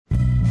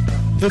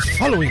The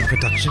following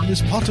production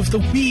is part of the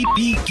We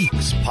Be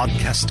Geeks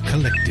podcast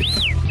collective.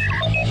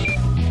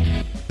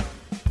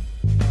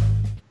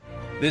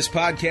 This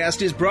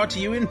podcast is brought to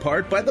you in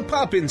part by the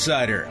Pop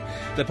Insider.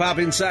 The Pop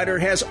Insider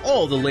has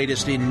all the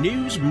latest in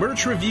news,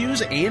 merch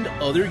reviews, and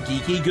other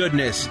geeky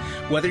goodness.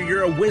 Whether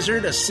you're a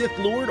wizard, a Sith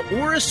Lord,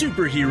 or a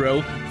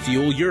superhero,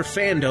 fuel your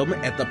fandom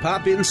at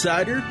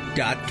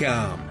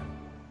thepopinsider.com.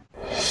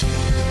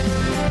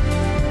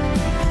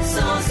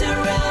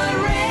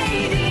 Sorcerer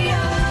Radio.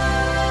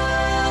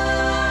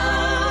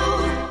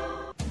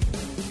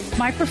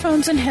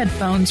 Microphones and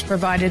headphones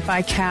provided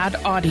by CAD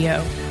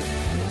Audio.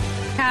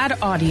 CAD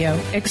Audio,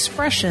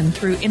 expression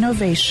through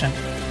innovation.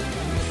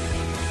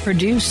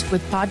 Produced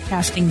with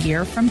podcasting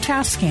gear from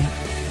Tascam.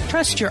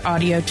 Trust your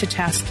audio to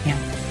Tascam.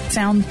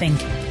 Sound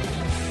thinking.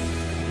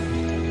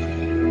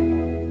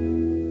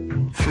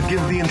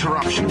 Forgive the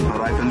interruption,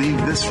 but I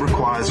believe this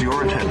requires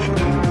your attention.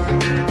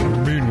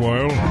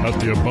 Meanwhile, at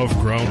the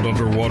above-ground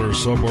underwater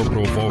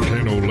suborbital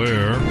volcano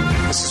lair...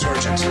 This is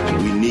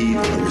Sergeant. We need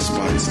a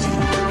response team.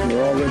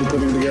 We're already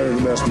putting together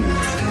the best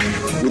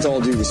man. With all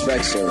due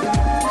respect, sir,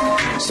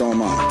 so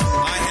am I.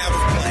 I have a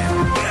plan.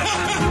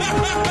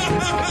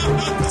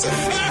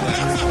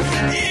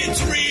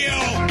 It's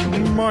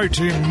real!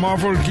 Mighty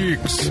Marvel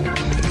Geeks.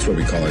 That's what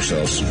we call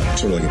ourselves.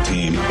 Sort of like a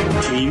team.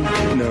 Team?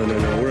 No.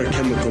 We're a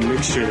chemical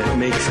mixture that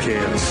makes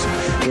chaos.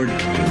 We're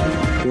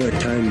a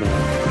time bomb.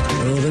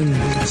 Well then,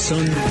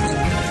 son,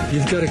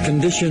 you've got a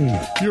condition.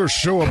 Your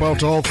show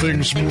about all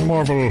things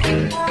Marvel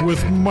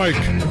with Mike,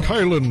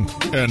 Kylan,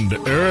 and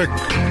Eric.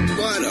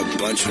 What a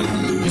bunch of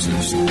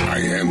losers. I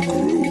am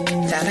Groot.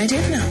 That I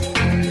did know.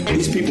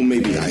 These people may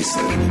be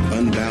isolated,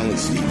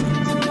 unbalanced even,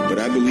 but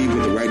I believe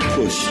with the right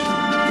push,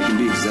 it can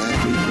be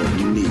exactly what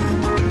you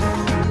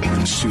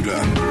need. Suit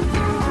up.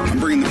 I'm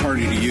bringing the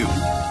party to you.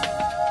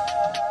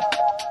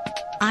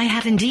 I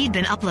have indeed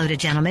been uploaded,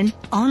 gentlemen,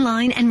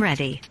 online and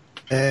ready.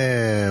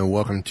 And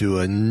welcome to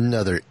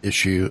another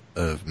issue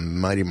of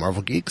Mighty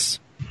Marvel Geeks.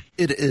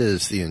 It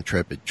is the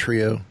Intrepid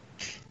Trio,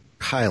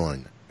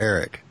 Kylan,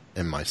 Eric,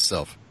 and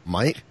myself,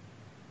 Mike.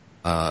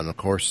 And of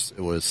course,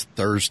 it was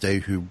Thursday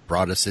who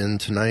brought us in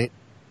tonight,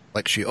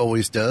 like she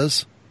always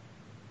does.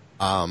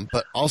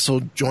 But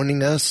also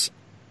joining us,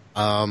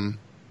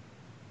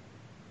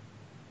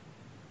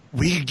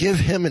 we give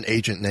him an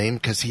agent name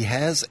because he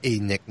has a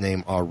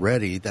nickname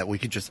already that we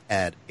could just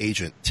add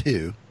agent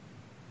to.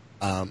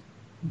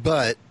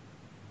 But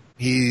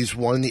he's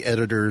one of the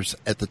editors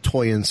at the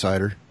Toy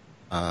Insider,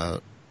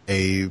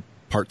 a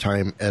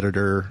part-time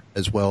editor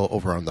as well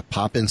over on the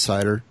Pop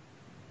Insider,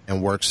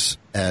 and works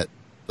at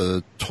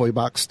the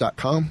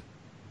toybox.com.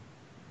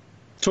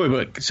 Toy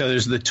Book. So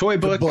there's the Toy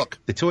Book,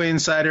 the Toy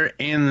Insider,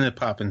 and the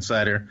Pop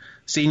Insider.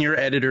 Senior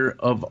editor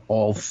of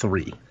all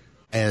three.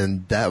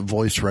 And that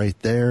voice right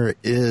there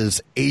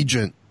is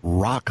Agent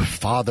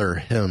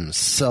Rockfather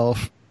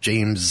himself,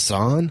 James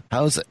Zahn.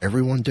 How's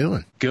everyone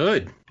doing?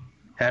 Good.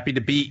 Happy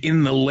to be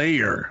in the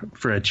lair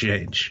for a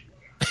change.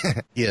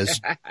 Yes.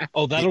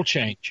 Oh, that'll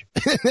change.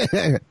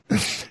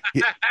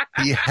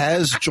 he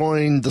has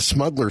joined the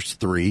Smugglers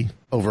 3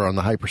 over on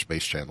the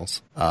Hyperspace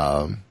channels.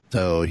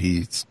 So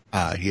he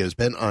has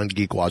been on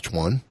Geek Watch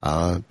 1,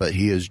 but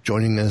he is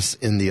joining us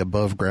in the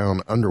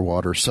above-ground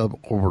underwater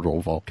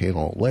suborbital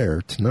volcano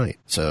lair tonight.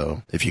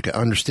 So if you can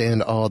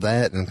understand all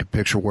that and can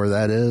picture where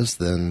that is,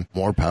 then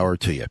more power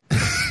to you.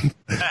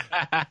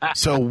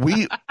 So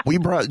we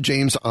brought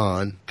James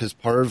on because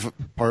part of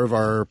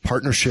our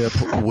partnership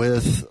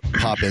with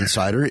Pop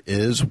Insider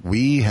is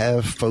we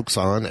have folks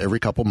on every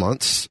couple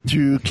months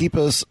to keep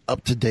us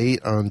up to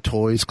date on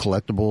toys,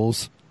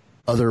 collectibles,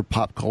 other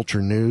pop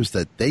culture news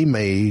that they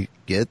may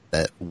get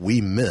that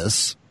we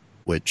miss,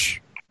 which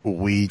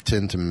we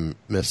tend to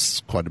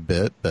miss quite a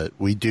bit, but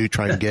we do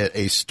try and get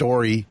a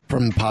story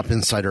from Pop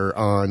Insider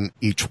on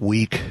each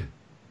week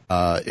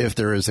if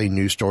there is a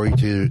new story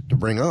to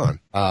bring on.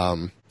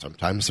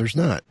 Sometimes there's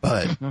not,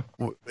 but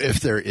if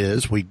there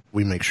is, we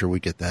make sure we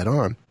get that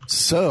on.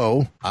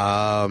 So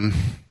I'm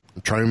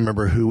trying to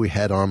remember who we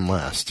had on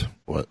last.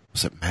 What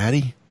was it,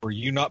 Maddie? Were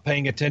you not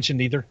paying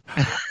attention either?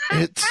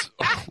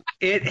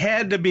 It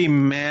had to be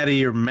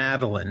Maddie or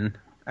Madeline,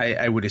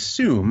 I would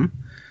assume.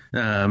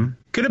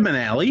 Could have been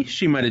Allie.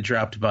 She might have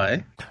dropped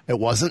by. It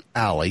wasn't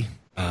Allie.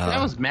 That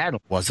was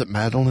Madeline. Was it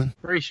Madeline?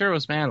 Pretty sure it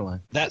was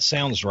Madeline. That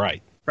sounds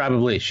right.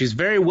 Probably. She's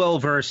very well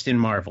versed in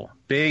Marvel.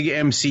 Big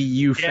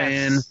MCU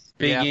fan.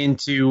 Big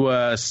into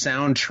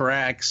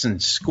soundtracks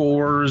and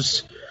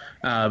scores.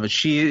 But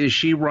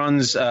she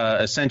runs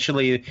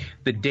essentially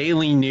the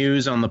daily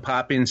news on the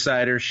Pop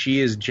Insider. She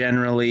is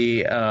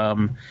generally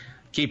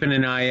keeping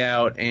an eye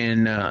out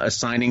and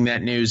assigning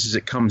that news as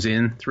it comes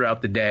in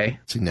throughout the day.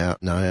 See, now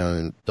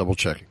I'm double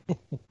checking.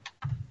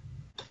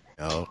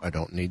 No, I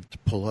don't need to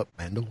pull up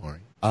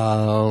Mandalorian.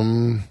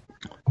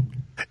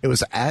 It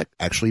was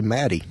actually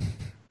Maddie.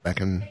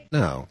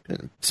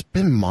 It's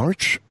been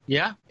March.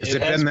 Yeah. Has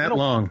it been that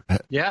long?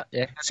 Yeah.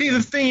 See,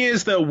 the thing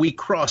is, though, we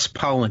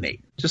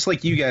cross-pollinate. Just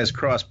like you guys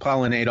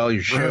cross-pollinate all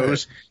your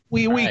shows,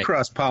 we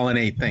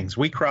cross-pollinate things.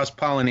 We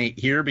cross-pollinate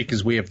here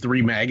because we have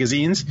 3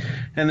 magazines,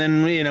 and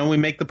then, we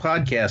make the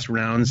podcast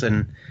rounds,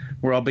 and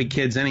we're all big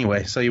kids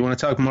anyway. So you want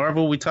to talk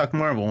Marvel, we talk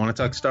Marvel. Want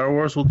to talk Star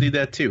Wars, we'll do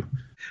that too.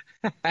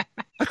 I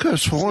could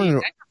have sworn...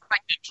 That's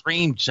like the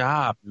dream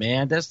job,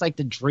 man. That's like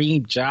the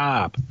dream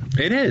job.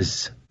 It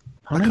is.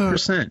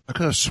 100%. I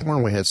could have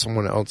sworn we had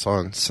someone else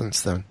on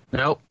since then.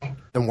 Nope.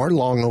 And we're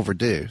long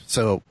overdue.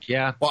 So,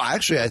 yeah. Well,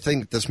 actually, I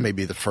think this may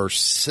be the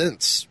first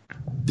since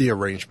the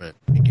arrangement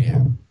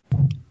began.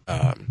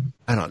 I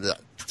don't know.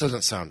 That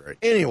doesn't sound right.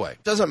 Anyway,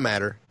 doesn't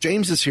matter.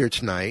 James is here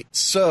tonight.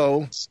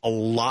 So, a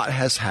lot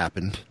has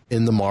happened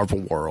in the Marvel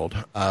world.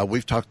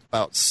 We've talked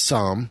about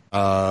some,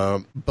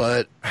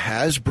 but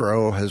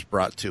Hasbro has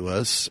brought to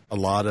us a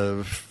lot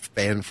of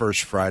Fan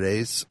First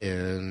Fridays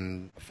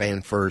and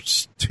Fan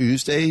First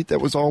Tuesday that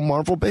was all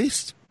Marvel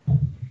based.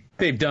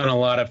 They've done a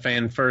lot of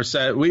Fan First.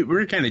 We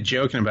were kind of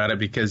joking about it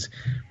because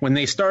when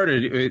they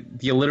started,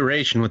 the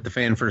alliteration with the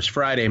Fan First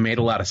Friday made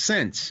a lot of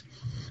sense.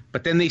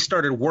 But then they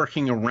started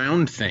working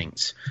around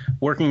things,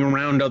 working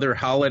around other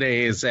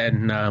holidays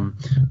and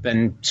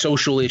then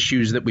social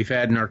issues that we've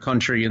had in our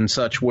country and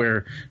such,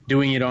 where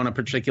doing it on a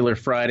particular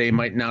Friday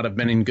might not have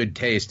been in good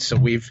taste. So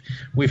we've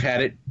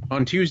had it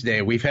on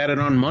Tuesday. We've had it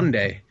on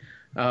Monday.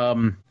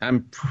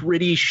 I'm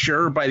pretty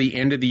sure by the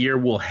end of the year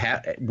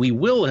we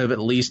will have at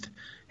least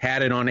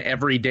had it on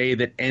every day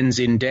that ends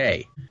in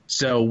day.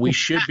 So we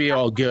should be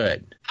all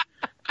good.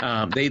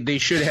 They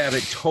should have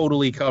it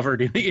totally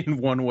covered in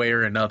one way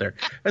or another,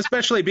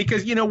 especially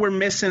because, we're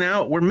missing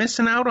out. We're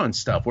missing out on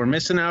stuff. We're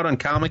missing out on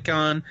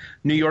Comic-Con.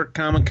 New York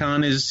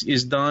Comic-Con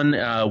is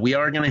done. We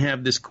are going to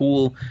have this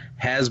cool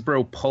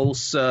Hasbro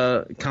Pulse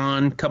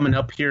Con coming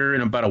up here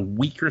in about a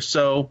week or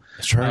so.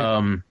 That's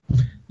right.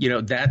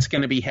 That's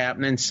going to be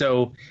happening.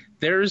 So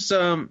there's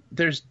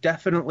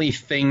definitely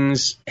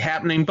things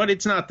happening, but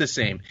it's not the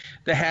same.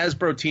 The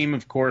Hasbro team,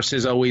 of course,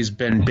 has always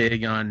been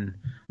big on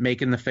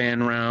making the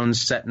fan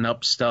rounds, setting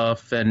up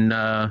stuff, and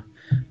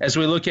as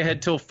we look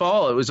ahead till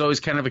fall, it was always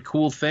kind of a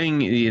cool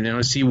thing,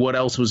 to see what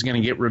else was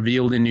going to get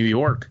revealed in New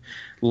York.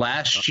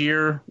 Last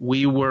year,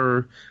 we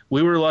were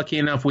lucky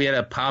enough. We had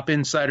a Pop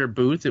Insider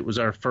booth. It was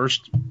our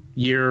first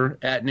year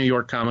at New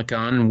York Comic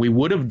Con, and we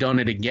would have done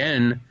it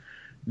again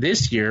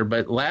this year,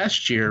 but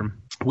last year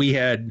we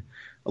had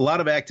a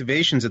lot of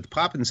activations at the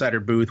Pop Insider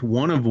booth,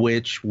 one of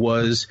which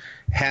was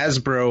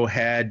Hasbro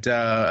had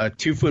a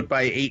 2-foot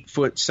by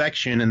 8-foot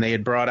section, and they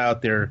had brought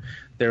out their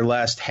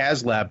last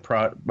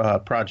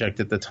HasLab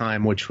project at the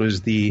time, which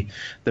was the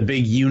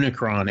big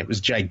Unicron. It was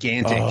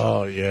gigantic.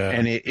 Oh, yeah.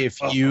 And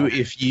if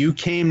you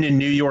came to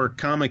New York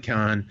Comic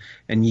Con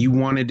and you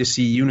wanted to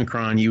see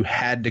Unicron, you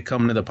had to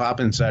come to the Pop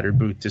Insider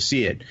booth to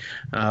see it.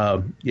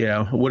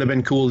 It would have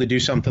been cool to do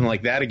something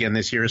like that again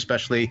this year,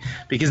 especially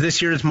because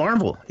this year is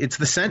Marvel. It's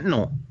the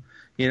Sentinel.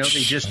 They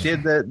just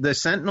did the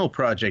Sentinel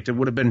project. It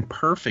would have been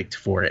perfect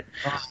for it.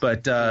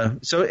 But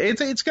so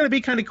it's going to be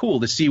kind of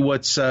cool to see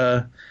what's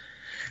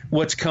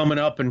coming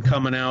up and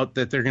coming out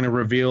that they're going to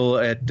reveal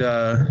at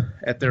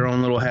their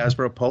own little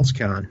Hasbro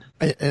PulseCon.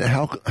 And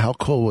how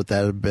cool would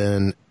that have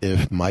been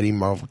if Mighty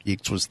Marvel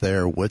Geeks was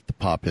there with the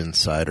Pop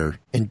Insider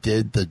and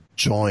did the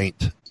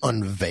joint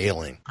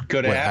unveiling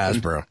with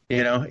Hasbro?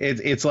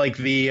 It's like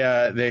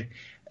the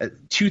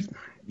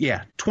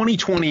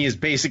 2020 is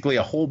basically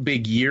a whole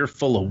big year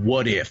full of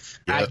what if.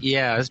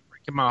 It's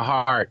breaking my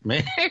heart,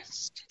 man.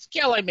 It's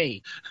killing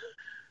me.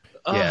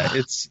 Yeah,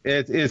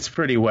 it's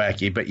pretty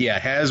wacky, but yeah,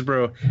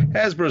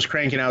 Hasbro's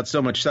cranking out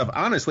so much stuff.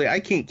 Honestly, I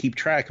can't keep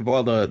track of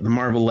all the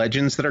Marvel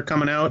Legends that are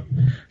coming out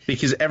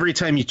because every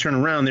time you turn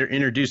around, they're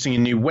introducing a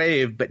new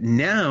wave. But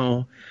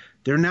now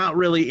they're not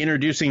really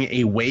introducing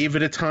a wave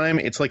at a time.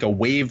 It's like a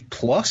wave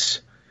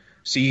plus.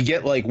 So you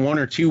get like 1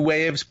 or 2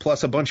 waves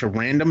plus a bunch of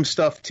random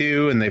stuff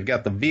too, and they've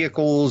got the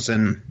vehicles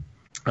and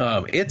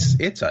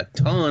it's a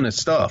ton of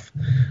stuff.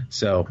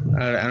 So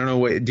I don't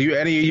know. Do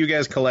any of you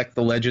guys collect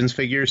the Legends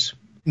figures?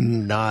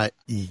 Not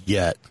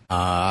yet.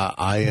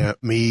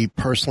 Me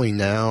personally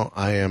now,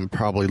 I am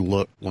probably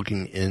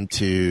looking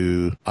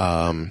into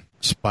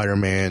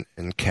Spider-Man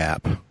and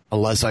Cap,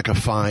 unless I can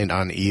find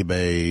on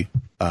eBay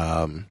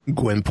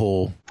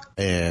Gwenpool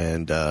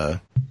and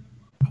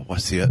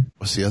what's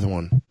the other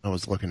one I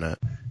was looking at?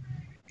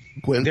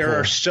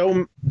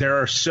 Gwenpool.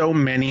 There are so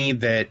many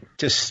that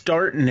to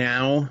start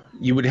now,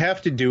 you would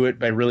have to do it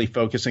by really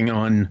focusing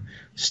on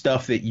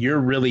stuff that you're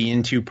really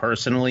into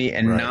personally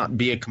and not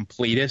be a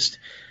completist.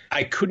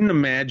 I couldn't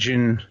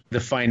imagine the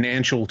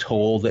financial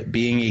toll that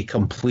being a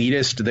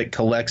completist that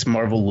collects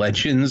Marvel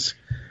Legends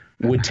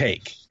would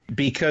take,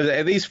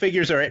 because these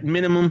figures are at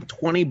minimum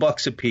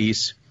 $20 a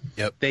piece.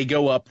 Yep. They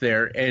go up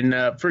there.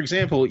 And for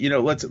example,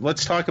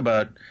 let's talk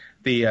about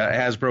the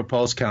Hasbro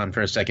PulseCon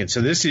for a second.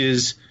 So this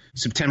is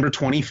September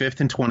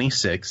 25th and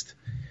 26th.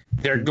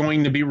 they're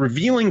going to be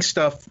revealing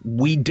stuff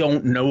we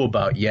don't know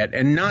about yet,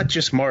 and not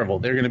just Marvel.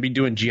 They're going to be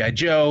doing G.I.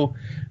 Joe,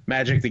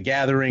 Magic the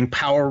Gathering,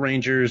 Power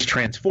Rangers,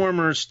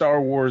 Transformers,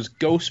 Star Wars,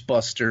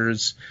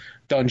 Ghostbusters,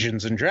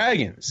 Dungeons and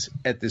Dragons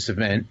at this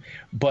event.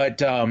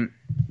 But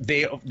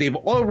they've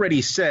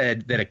already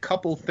said that a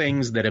couple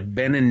things that have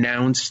been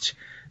announced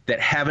that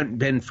haven't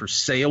been for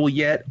sale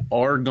yet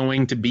are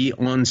going to be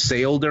on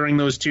sale during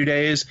those 2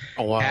 days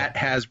at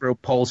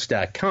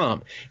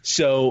HasbroPulse.com.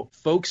 So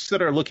folks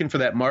that are looking for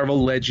that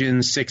Marvel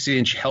Legends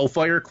 6-inch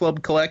Hellfire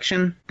Club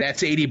collection,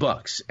 that's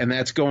 $80, and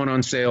that's going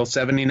on sale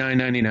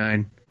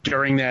 $79.99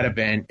 during that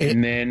event.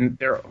 And then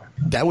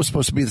that was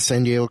supposed to be the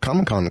San Diego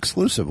Comic-Con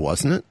exclusive,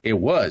 wasn't it? It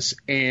was.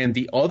 And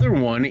the other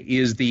one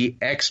is the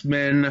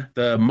X-Men,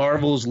 the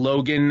Marvel's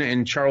Logan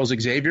and Charles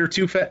Xavier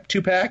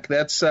two-pack.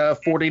 That's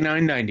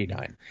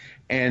 $49.99.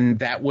 And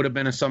that would have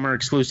been a summer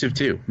exclusive,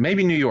 too.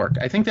 Maybe New York.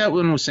 I think that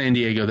one was San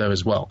Diego, though,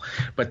 as well.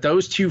 But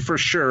those two for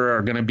sure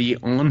are going to be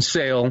on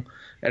sale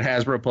at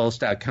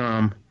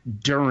HasbroPulse.com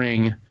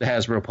during the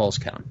Hasbro Pulse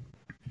Con.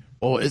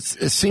 Well, it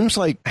seems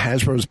like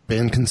Hasbro's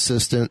been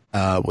consistent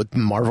with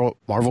Marvel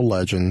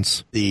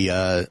Legends,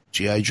 the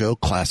G.I. Joe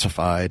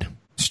Classified,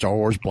 Star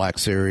Wars Black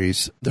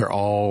Series. They're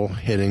all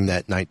hitting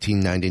that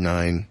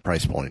 $19.99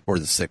 price point for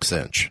the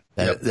 6-inch.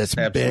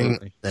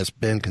 That's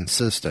been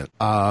consistent.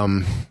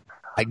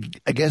 I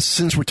guess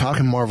since we're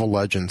talking Marvel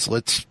Legends,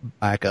 let's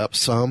back up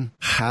some.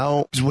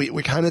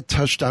 We kind of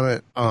touched on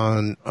it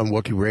on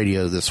Wookiee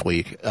Radio this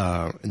week.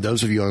 And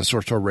those of you on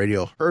Source Talk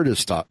Radio heard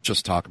us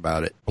just talk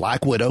about it.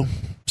 Black Widow,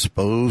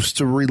 supposed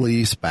to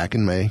release back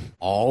in May.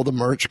 All the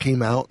merch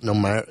came out,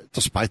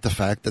 despite the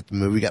fact that the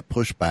movie got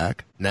pushed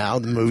back. Now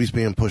the movie's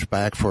being pushed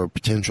back for a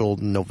potential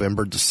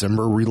November,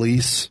 December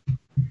release.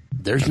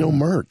 There's no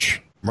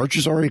merch. Merch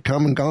is already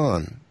come and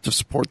gone to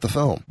support the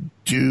film.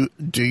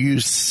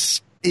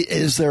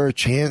 Is there a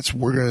chance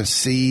we're going to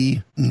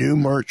see new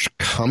merch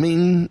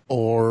coming,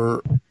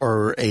 or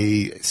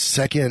a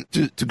second,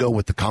 to go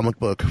with the comic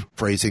book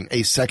phrasing,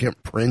 a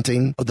second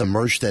printing of the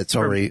merch that's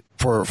already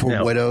for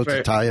Widow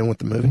to tie in with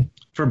the movie?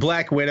 For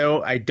Black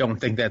Widow, I don't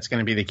think that's going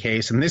to be the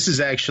case. And this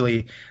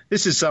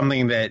is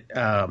something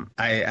that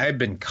I've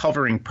been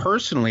covering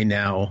personally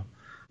now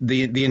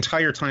the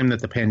entire time that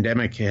the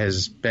pandemic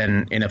has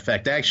been in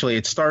effect. Actually,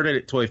 it started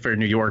at Toy Fair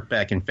New York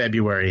back in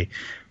February.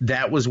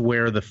 That was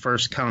where the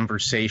first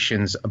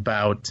conversations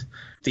about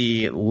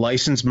the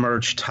licensed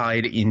merch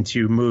tied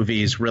into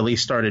movies really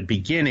started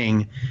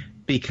beginning,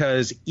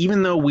 because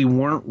even though we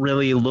weren't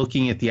really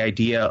looking at the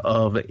idea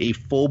of a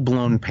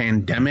full-blown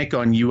pandemic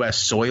on U.S.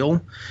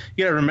 soil,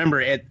 you got to remember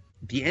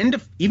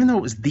even though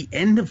it was the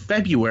end of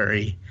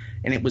February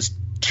and it was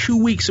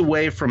 2 weeks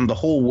away from the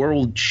whole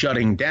world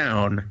shutting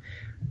down,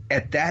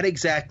 at that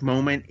exact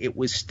moment, it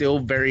was still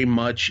very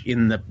much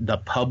in the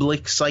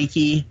public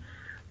psyche.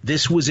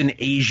 This was an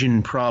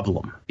Asian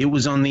problem. It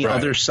was on the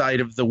other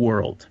side of the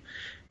world.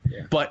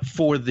 Yeah. But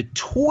for the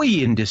toy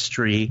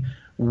industry,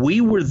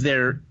 we were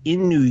there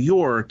in New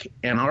York,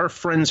 and our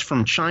friends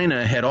from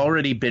China had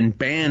already been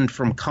banned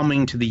from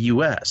coming to the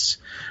U.S.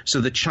 So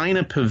the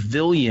China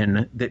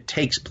Pavilion that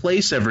takes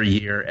place every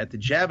year at the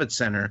Javits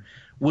Center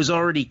was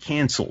already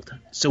canceled.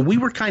 So we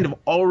were kind of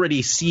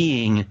already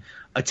seeing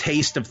a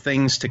taste of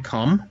things to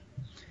come.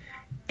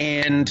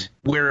 And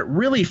where it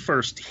really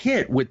first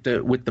hit with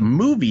the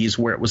movies,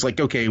 where it was like,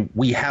 okay,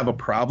 we have a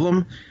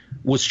problem,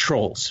 was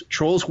Trolls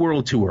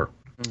World Tour.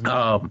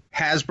 Mm-hmm.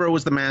 Hasbro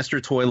was the master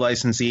toy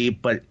licensee,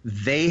 but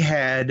they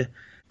had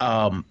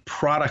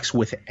products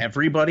with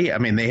everybody. I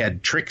mean, they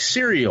had Trick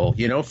cereal,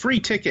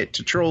 free ticket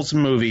to Trolls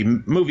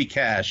movie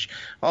cash,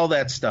 all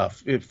that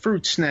stuff,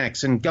 fruit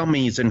snacks and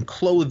gummies and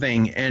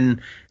clothing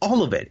and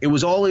all of it. It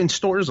was all in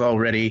stores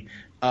already.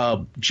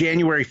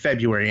 January,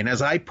 February. And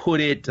as I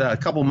put it a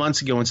couple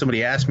months ago when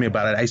somebody asked me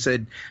about it, I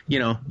said,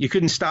 you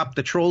couldn't stop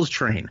the Trolls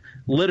train.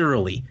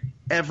 Literally,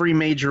 every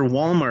major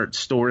Walmart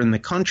store in the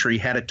country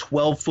had a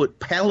 12-foot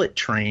pallet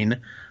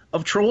train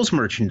of Trolls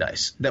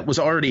merchandise that was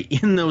already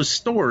in those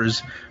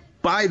stores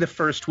by the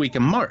first week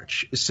of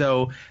March.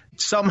 So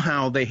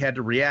somehow they had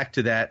to react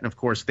to that. And, of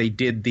course, they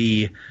did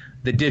the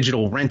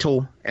digital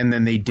rental, and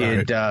then they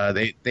did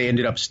they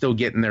ended up still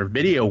getting their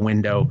video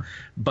window.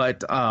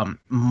 But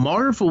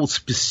Marvel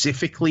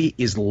specifically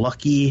is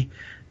lucky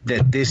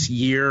that this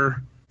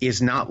year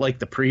is not like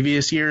the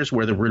previous years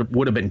where there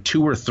would have been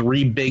 2 or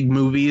 3 big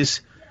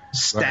movies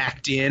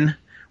stacked in,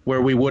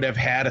 where we would have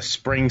had a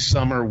spring,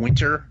 summer,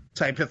 winter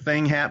type of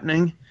thing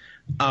happening.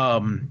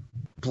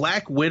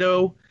 Black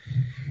Widow,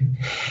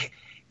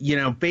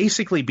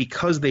 basically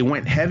because they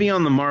went heavy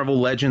on the Marvel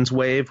Legends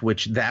wave,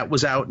 which that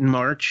was out in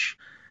March,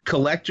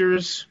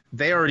 collectors,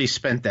 they already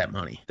spent that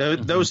money.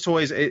 Those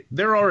toys,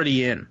 they're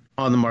already in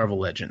on the Marvel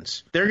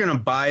Legends. They're going to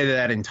buy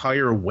that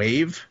entire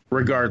wave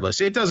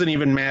regardless. It doesn't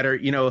even matter,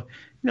 you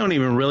don't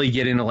even really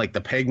get into like the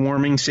peg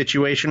warming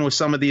situation with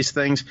some of these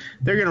things.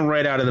 They're going to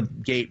right out of the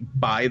gate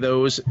buy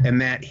those,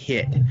 and that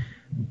hit.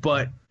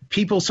 But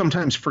people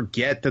sometimes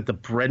forget that the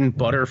bread and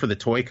butter for the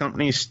toy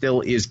companies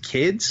still is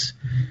kids.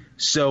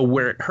 So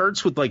where it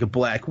hurts with like a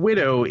Black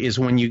Widow is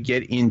when you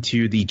get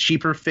into the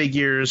cheaper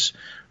figures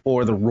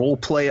or the role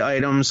play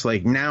items.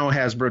 Like now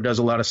Hasbro does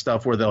a lot of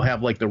stuff where they'll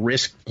have like the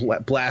wrist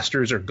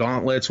blasters or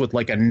gauntlets with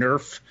like a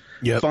Nerf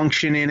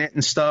function in it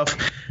and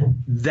stuff.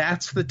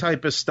 That's the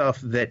type of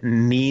stuff that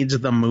needs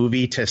the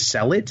movie to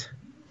sell it.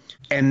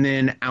 And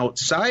then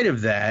outside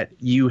of that,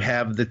 you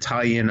have the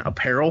tie-in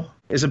apparel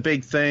is a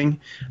big thing.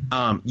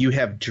 You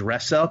have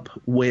dress up,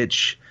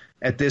 which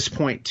at this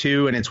point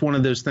too, and it's one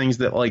of those things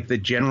that like the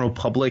general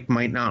public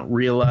might not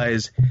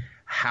realize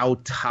how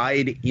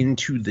tied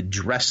into the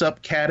dress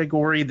up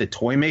category the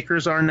toy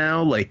makers are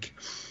now. Like,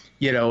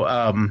 you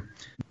know,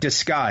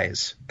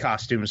 disguise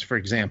costumes, for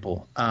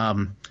example.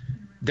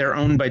 They're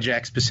owned by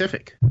Jakks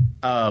Pacific.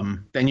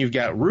 Then you've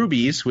got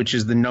Rubies, which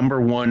is the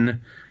 #1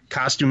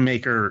 costume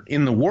maker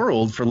in the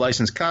world for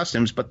licensed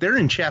costumes, but they're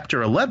in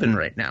Chapter 11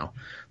 right now.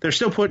 They're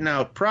still putting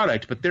out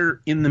product, but they're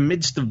in the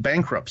midst of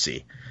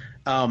bankruptcy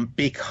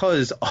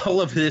because all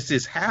of this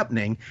is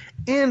happening,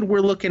 and we're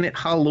looking at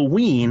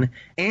Halloween,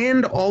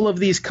 and all of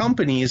these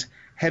companies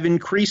have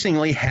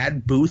increasingly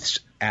had booths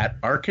at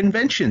our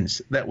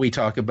conventions that we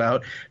talk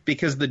about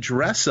because the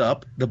dress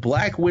up, the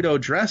Black Widow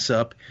dress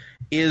up,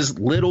 is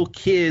little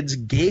kids'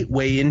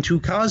 gateway into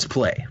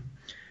cosplay.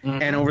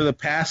 And over the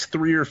past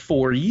 3 or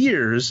 4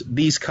 years,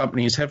 these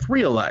companies have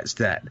realized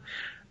that.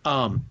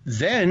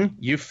 Then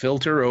you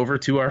filter over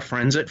to our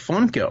friends at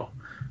Funko,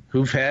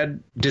 who've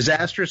had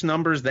disastrous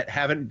numbers that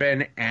haven't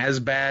been as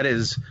bad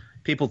as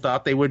people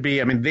thought they would be.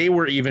 I mean, they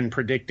were even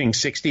predicting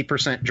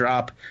 60%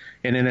 drop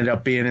and ended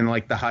up being in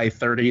like the high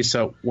 30s,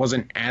 so it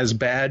wasn't as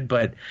bad.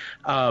 But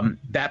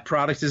that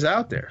product is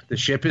out there. The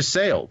ship has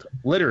sailed,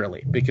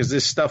 literally, because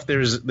this stuff,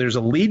 there's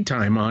a lead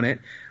time on it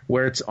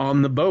where it's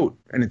on the boat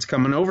and it's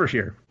coming over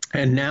here.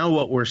 And now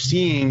what we're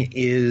seeing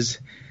is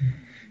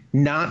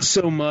not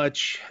so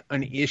much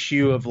an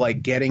issue of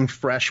like getting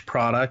fresh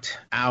product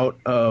out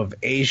of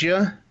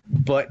Asia,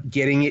 but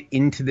getting it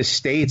into the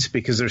States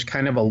because there's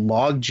kind of a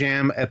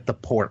logjam at the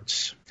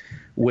ports,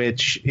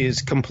 which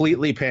is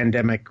completely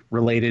pandemic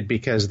related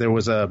because there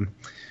was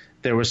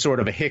sort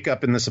of a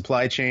hiccup in the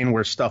supply chain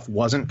where stuff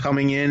wasn't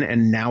coming in,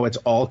 and now it's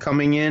all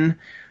coming in.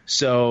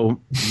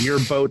 So your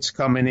boat's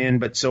coming in,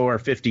 but so are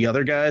 50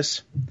 other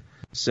guys.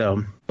 So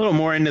a little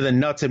more into the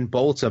nuts and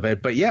bolts of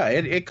it. But, yeah,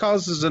 it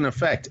causes an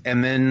effect.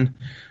 And then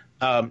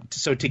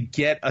so to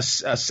get a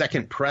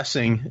second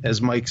pressing,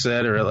 as Mike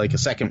said, or like a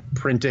second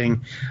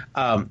printing,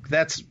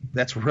 that's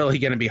really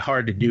going to be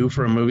hard to do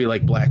for a movie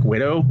like Black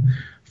Widow.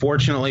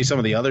 Fortunately, some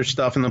of the other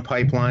stuff in the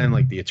pipeline,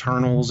 like the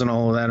Eternals and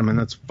all of that, I mean,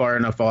 that's far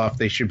enough off.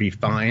 They should be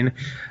fine.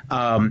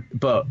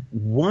 But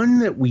one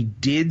that we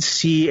did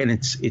see, and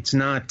it's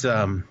not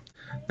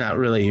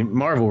really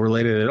Marvel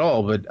related at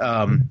all, but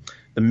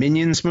the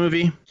Minions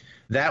movie,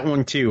 that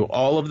one too,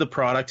 all of the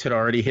product had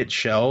already hit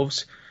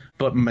shelves,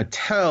 but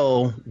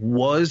Mattel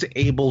was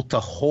able to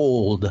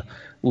hold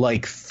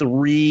like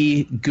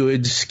 3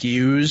 good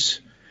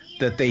SKUs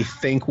that they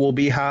think will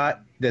be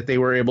hot, that they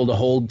were able to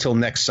hold till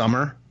next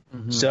summer.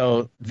 Mm-hmm.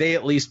 So they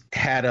at least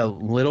had a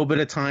little bit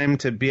of time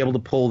to be able to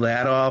pull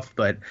that off,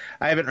 but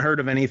I haven't heard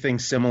of anything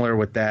similar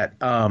with that.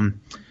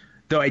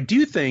 Though I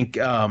do think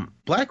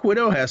Black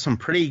Widow has some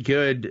pretty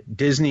good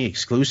Disney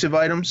exclusive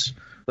items,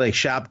 like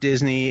Shop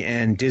Disney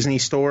and Disney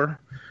Store,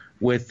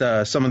 with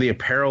some of the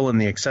apparel and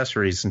the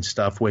accessories and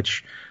stuff,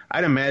 which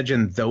I'd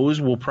imagine those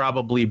will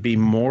probably be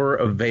more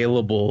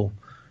available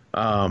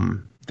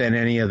than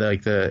any of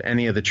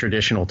the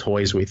traditional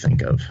toys we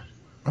think of.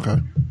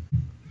 Okay.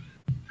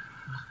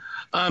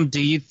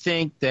 Do you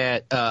think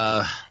that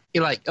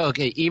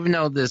even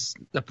though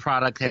the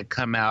product had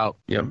come out,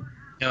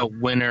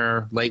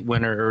 winter, late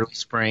winter, early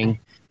spring,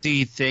 do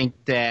you think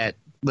that,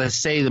 let's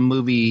say the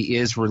movie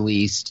is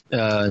released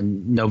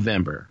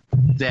November,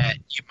 that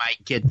you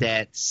might get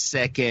that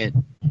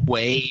second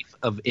wave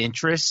of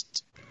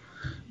interest?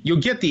 You'll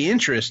get the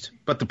interest,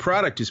 but the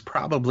product is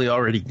probably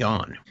already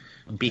gone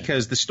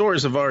because the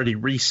stores have already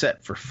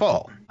reset for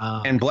fall.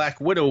 And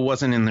Black Widow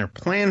wasn't in their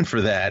plan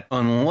for that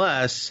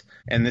unless,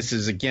 and this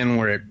is again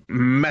where it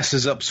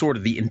messes up sort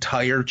of the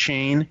entire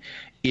chain,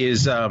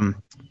 is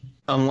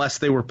unless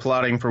they were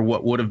plotting for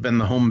what would have been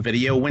the home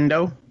video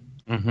window.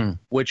 Mm-hmm.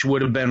 Which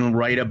would have been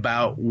right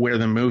about where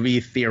the movie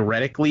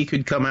theoretically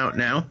could come out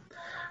now.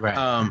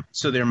 Right.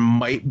 So there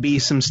might be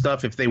some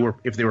stuff if they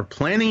were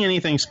planning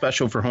anything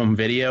special for home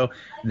video,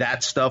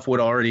 that stuff would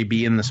already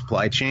be in the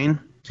supply chain.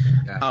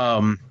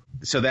 Yeah.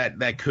 So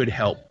that could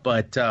help,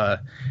 but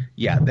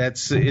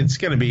it's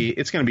gonna be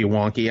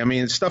wonky. I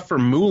mean, stuff for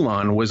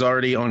Mulan was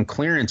already on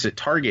clearance at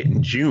Target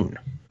in June,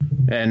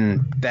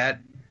 and that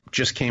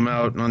just came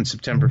out on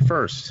September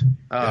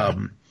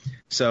 1st.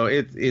 So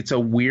it's a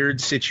weird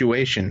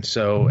situation.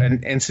 So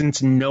and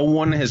since no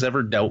one has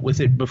ever dealt with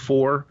it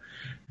before,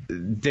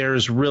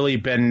 there's really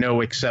been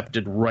no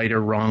accepted right or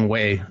wrong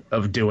way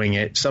of doing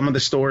it. Some of the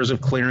stores have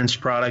clearance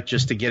product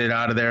just to get it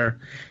out of there.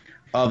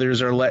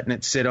 Others are letting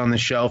it sit on the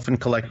shelf and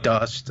collect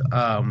dust.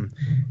 And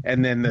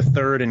then the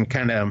third and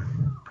kind of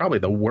probably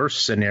the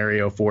worst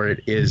scenario for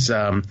it is,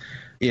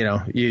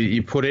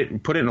 you put it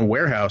in a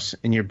warehouse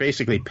and you're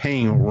basically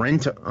paying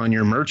rent on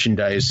your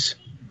merchandise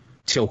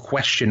till ?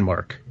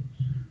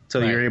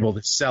 Till you're able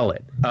to sell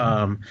it.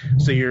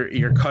 So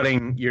you're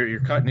cutting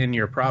in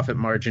your profit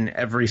margin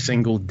every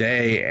single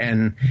day,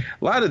 and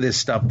a lot of this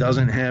stuff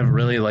doesn't have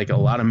really like a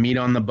lot of meat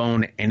on the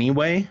bone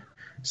anyway.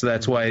 So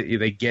that's why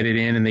they get it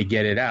in and they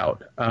get it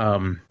out,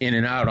 in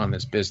and out on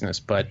this business.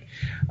 But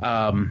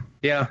I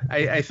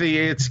think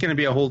it's going to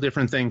be a whole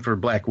different thing for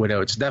Black Widow.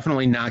 It's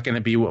definitely not going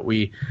to be what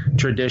we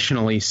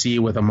traditionally see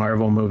with a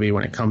Marvel movie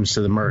when it comes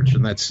to the merch,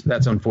 and that's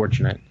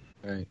unfortunate.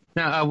 Right.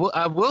 Now,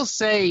 I will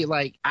say,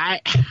 like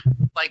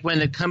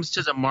when it comes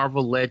to the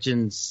Marvel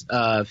Legends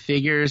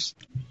figures,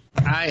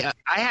 I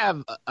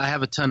have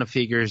a ton of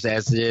figures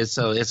as it is,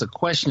 so it's a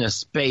question of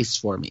space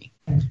for me.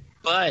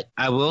 But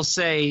I will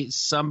say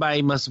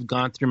somebody must have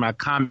gone through my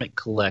comic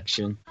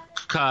collection,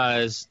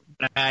 because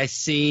I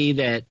see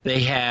that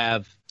they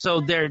have.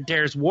 So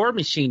there's War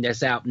Machine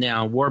that's out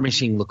now. War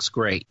Machine looks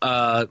great.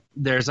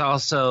 There's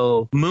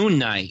also Moon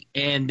Knight,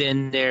 and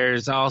then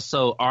there's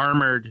also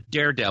Armored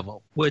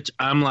Daredevil, which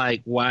I'm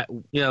like, why?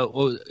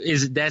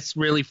 That's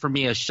really for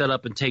me a shut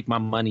up and take my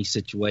money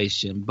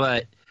situation.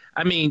 But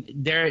I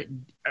mean,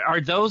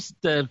 are those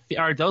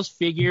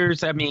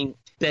figures? I mean,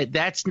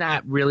 that's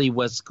not really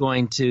what's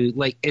going to,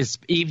 like, is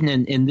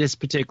even in this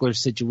particular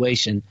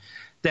situation.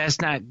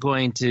 That's not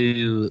going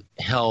to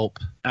help,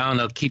 I don't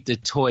know, keep the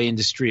toy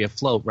industry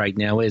afloat right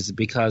now, is it?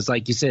 Because,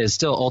 like you said, it's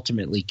still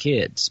ultimately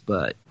kids.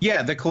 But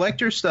yeah, the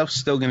collector stuff's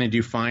still going to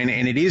do fine,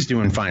 and it is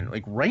doing fine.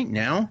 Like right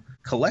now,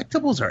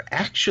 collectibles are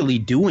actually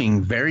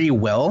doing very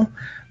well.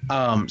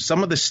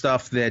 Some of the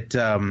stuff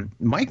that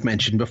Mike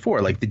mentioned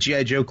before, like the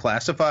G.I. Joe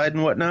Classified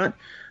and whatnot,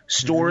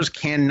 stores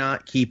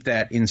cannot keep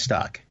that in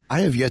stock.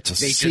 I have yet to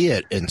see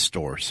it in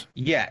stores.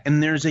 Yeah,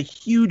 and there's a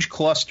huge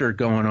cluster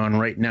going on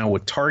right now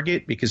with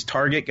Target, because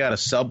Target got a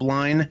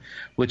subline,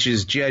 which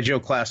is G.I. Joe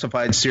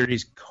Classified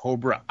Series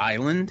Cobra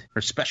Island,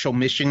 or Special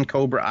Mission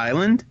Cobra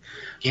Island.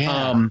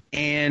 Yeah.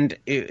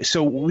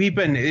 So we've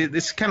been,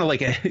 it's kind of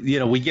like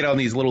we get on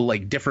these little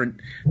like different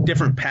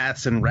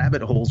paths and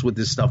rabbit holes with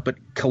this stuff, but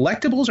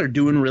collectibles are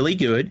doing really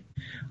good.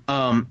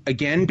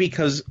 Again,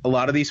 because a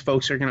lot of these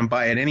folks are going to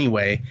buy it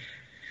anyway.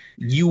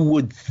 You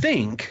would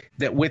think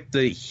that with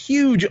the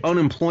huge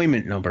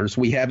unemployment numbers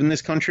we have in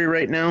this country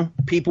right now,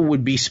 people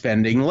would be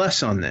spending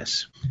less on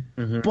this.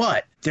 Mm-hmm.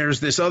 But there's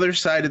this other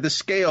side of the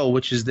scale,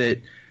 which is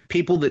that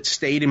people that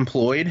stayed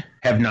employed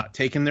have not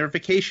taken their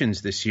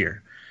vacations this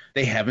year.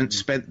 They haven't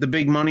spent the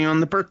big money on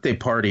the birthday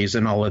parties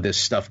and all of this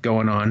stuff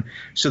going on.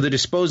 So the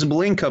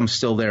disposable income's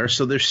still there.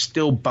 So they're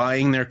still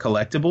buying their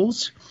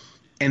collectibles.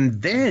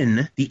 And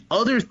then the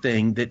other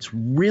thing that's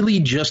really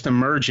just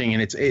emerging,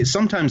 and it's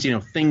sometimes,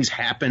 things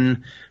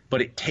happen,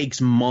 but it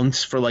takes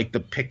months for like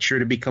the picture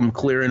to become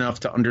clear enough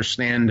to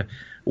understand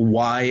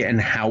why and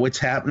how it's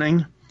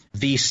happening.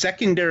 The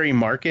secondary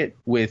market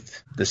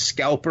with the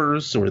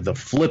scalpers or the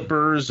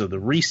flippers or the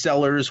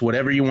resellers,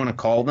 whatever you want to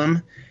call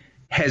them,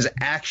 has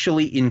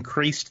actually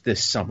increased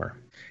this summer.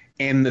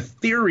 And the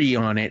theory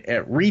on it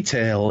at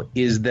retail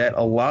is that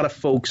a lot of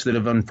folks that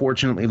have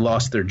unfortunately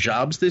lost their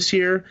jobs this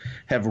year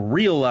have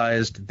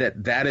realized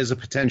that that is a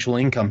potential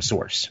income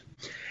source.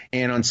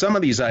 And on some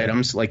of these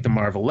items, like the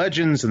Marvel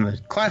Legends and the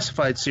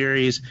Classified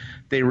series,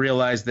 they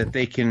realize that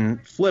they can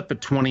flip a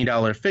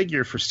 $20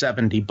 figure for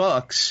 $70,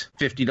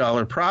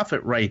 $50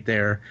 profit right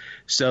there.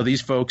 So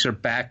these folks are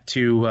back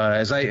to,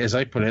 as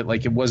I put it,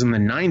 like it was in the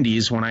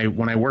 90s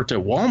when I worked at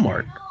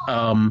Walmart.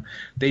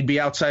 They'd be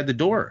outside the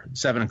door at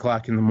 7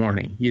 o'clock in the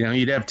morning.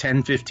 You'd have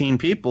 10, 15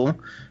 people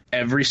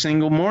every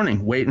single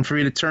morning waiting for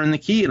you to turn the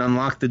key and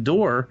unlock the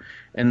door,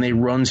 and they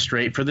run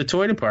straight for the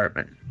toy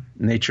department.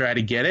 And they try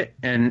to get it,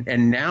 and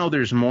now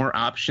there's more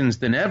options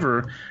than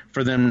ever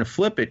for them to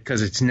flip it,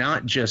 because it's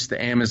not just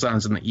the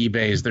Amazons and the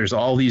eBays. There's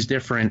all these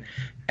different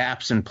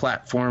apps and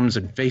platforms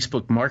and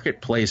Facebook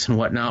Marketplace and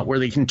whatnot where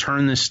they can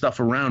turn this stuff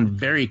around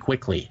very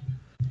quickly.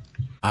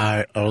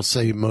 I'll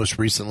say most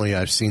recently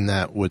I've seen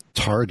that with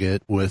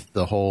Target with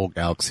the whole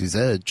Galaxy's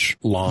Edge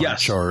launch.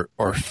 Yes.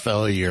 or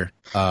failure,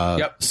 so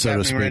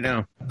to speak. Right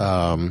now.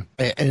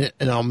 And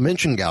I'll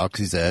mention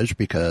Galaxy's Edge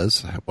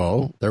because,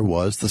 well, there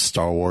was the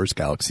Star Wars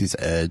Galaxy's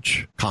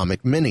Edge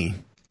comic mini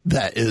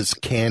that is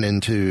canon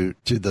to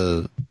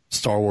the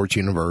Star Wars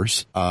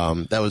universe,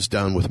 that was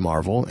done with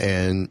Marvel,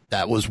 and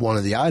that was one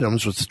of the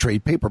items was the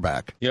trade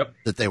paperback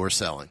that they were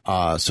selling.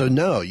 So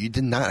no, you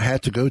did not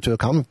have to go to a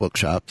comic book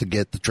shop to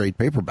get the trade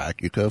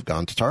paperback. You could have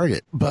gone to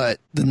Target. But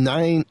the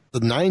 $9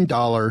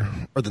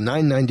 or the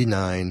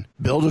 $9.99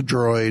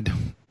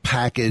 Build-A-Droid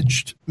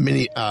packaged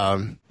mini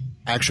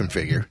action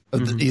figure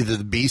of either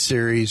the B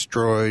series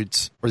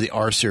droids or the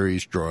R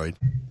series droid.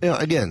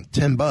 Again,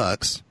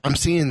 $10. I'm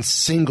seeing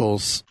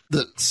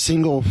the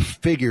single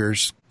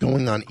figures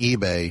going on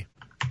eBay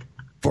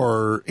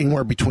for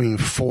anywhere between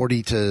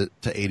 $40 to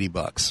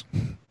 $80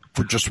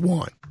 for just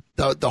one.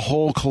 the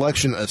whole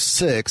collection of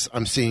 6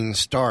 I'm seeing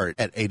start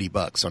at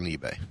 $80 on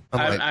eBay.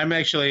 I'm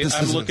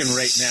looking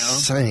right now.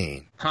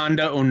 Insane.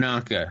 Honda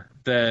Onaka,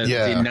 the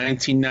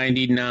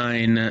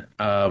 1999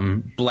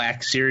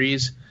 Black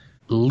Series,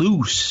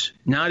 loose,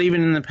 not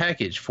even in the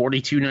package,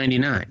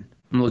 $42.99.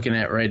 I'm looking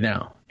at right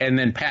now, and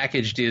then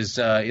packaged is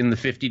in the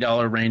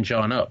 $50 range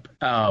on up.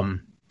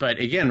 But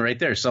again, right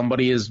there,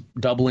 somebody is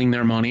doubling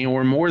their money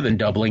or more than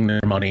doubling their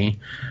money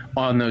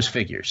on those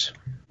figures.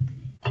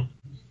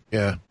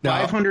 Yeah,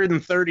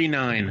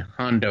 539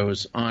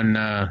 Hondos on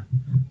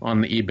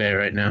the eBay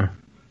right now.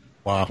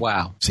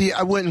 Wow. See,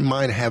 I wouldn't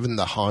mind having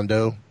the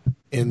Hondo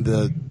in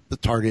the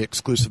Target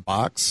exclusive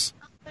box,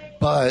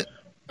 but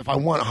if I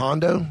want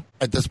Hondo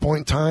at this point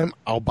in time,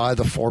 I'll buy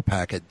the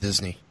 4-pack at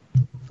Disney.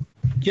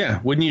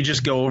 Yeah, wouldn't you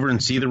just go over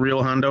and see the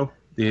real Hondo,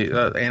 the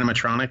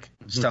animatronic?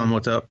 Just tell them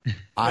what's up.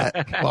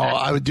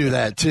 I would do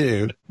that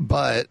too,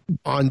 but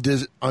on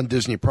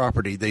Disney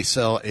property, they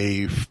sell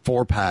a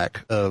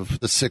 4-pack of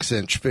the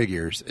 6-inch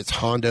figures. It's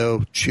Hondo,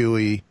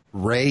 Chewie,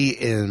 Rey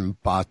in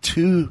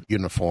Batuu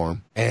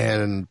uniform,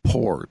 and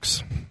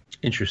Porgs.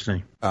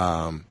 Interesting.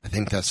 I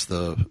think that's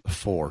the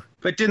 4.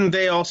 But didn't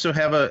they also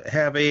have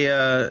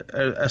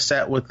a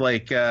set with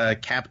like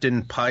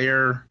Captain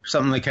Pyre,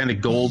 something like kind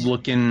of gold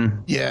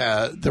looking?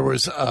 Yeah, there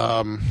was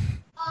a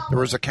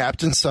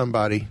Captain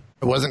somebody.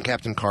 It wasn't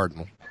Captain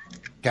Cardinal.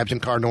 Captain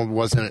Cardinal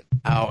wasn't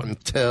out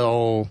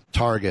until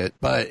Target,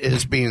 but it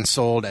is being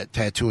sold at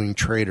Tattooing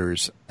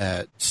Traders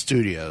at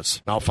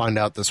Studios. I'll find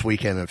out this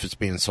weekend if it's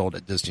being sold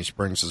at Disney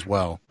Springs as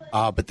well.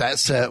 But that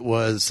set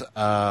was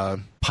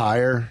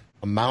Pyre,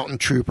 a Mountain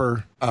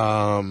Trooper,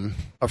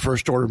 a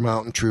First Order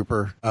Mountain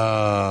Trooper.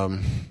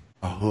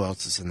 Who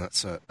else is in that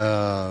set?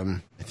 I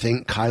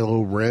think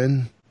Kylo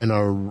Ren. And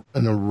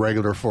a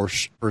regular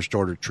First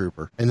Order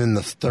Trooper. And then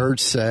the third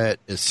set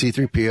is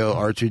C-3PO,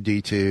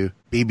 R2-D2,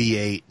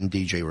 BB-8, and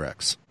DJ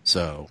Rex.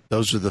 So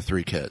those are the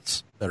 3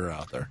 kits that are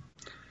out there.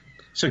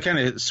 So kind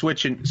of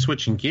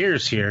switching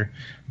gears here.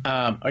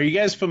 Are you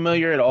guys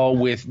familiar at all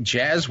with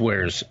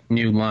Jazzware's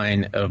new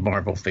line of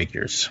Marvel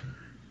figures?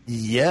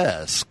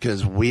 Yes,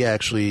 because we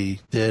actually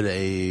did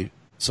a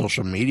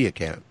social media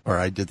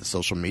I did the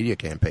social media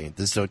campaign.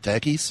 The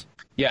Zotekis?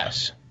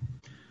 Yes.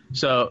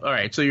 So, all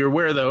right. So you're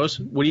aware of those.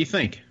 What do you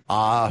think?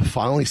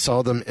 Finally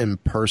saw them in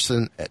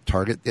person at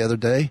Target the other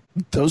day.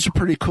 Those are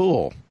pretty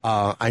cool.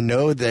 I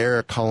know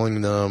they're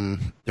calling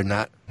them,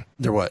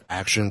 they're what,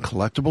 action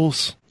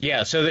collectibles?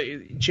 Yeah, so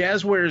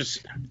Jazzware's,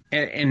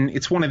 and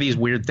it's one of these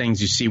weird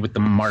things you see with the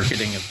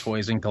marketing of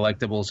toys and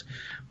collectibles,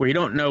 where you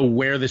don't know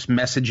where this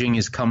messaging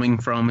is coming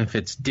from, if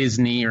it's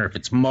Disney or if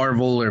it's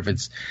Marvel or if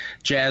it's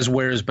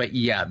Jazzware's. But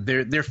yeah,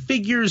 they're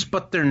figures,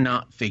 but they're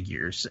not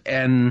figures,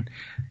 and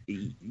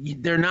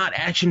they're not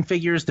action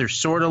figures. They're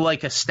sort of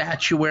like a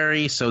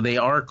statuary, so they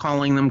are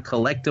calling them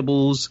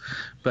collectibles.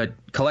 But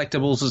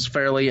collectibles is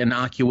fairly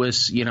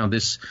innocuous. You know,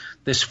 this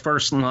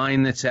first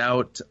line that's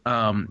out,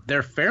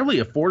 they're fairly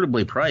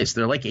affordably priced.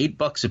 They're like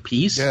 $8 a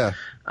piece. Yeah.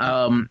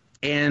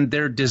 And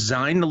they're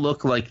designed to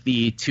look like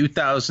the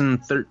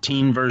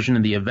 2013 version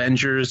of the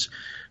Avengers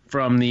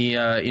from the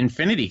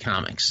Infinity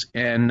Comics.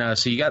 And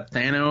so you got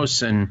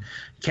Thanos and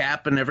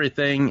Cap and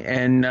everything,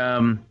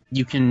 and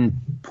you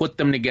can put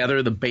them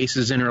together. The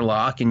bases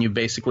interlock, and you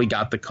basically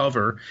got the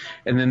cover.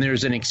 And then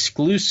there's an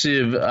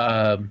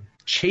exclusive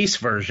chase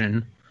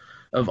version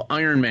of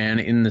Iron Man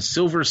in the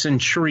Silver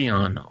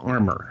Centurion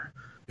armor,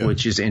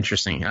 which is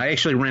interesting. I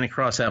actually ran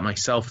across that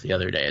myself the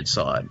other day and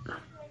saw it.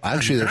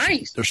 Actually,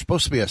 there's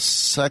supposed to be a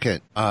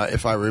second.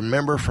 If I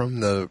remember from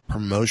the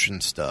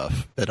promotion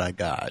stuff that I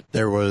got,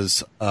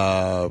 there's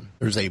a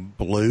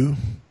blue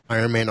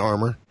Iron Man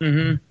armor.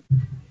 Mm-hmm.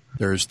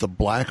 There's the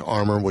black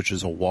armor, which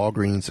is a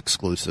Walgreens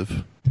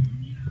exclusive.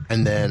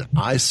 And then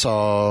I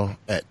saw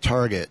at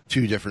Target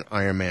 2 different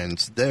Iron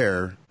Mans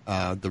there,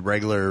 the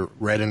regular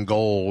red and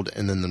gold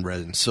and then the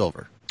red and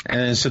silver.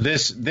 And so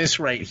this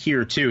right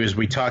here, too, is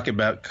we talk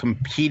about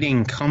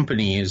competing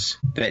companies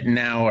that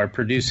now are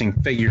producing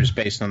figures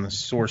based on the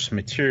source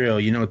material.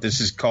 You know what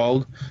this is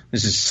called?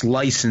 This is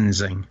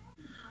licensing,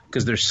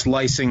 because they're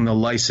slicing the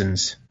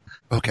license.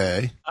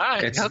 Okay. All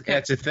right.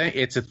 That's a thing.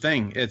 It's a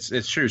thing.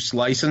 It's true.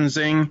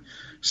 Slicensing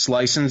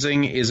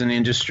is an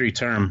industry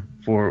term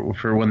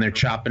for when they're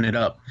chopping it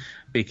up,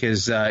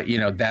 because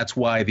that's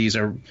why these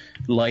are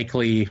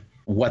likely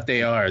what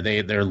they are.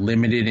 They're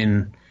limited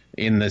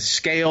in the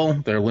scale,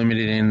 they're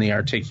limited in the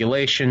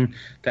articulation.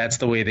 That's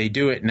the way they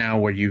do it now,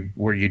 where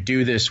you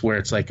do this, where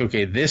it's like,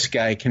 okay, this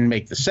guy can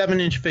make the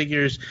 7-inch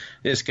figures,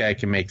 this guy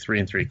can make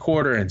 3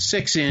 3/4 and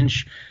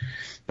 6-inch,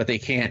 but they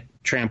can't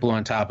trample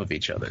on top of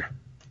each other.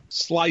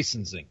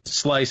 Slicensing.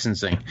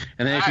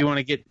 And then if you want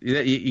to get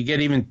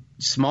even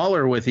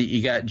smaller with it,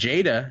 you got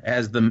Jada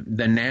as the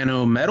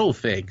nano metal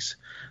figs,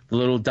 the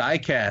little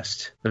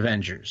die-cast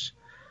Avengers.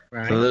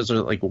 Right. So those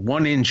are like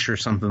 1 inch or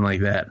something like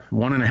that,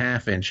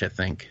 1.5 inch, I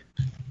think.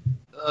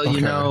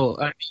 Okay.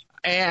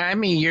 I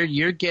mean,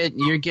 you're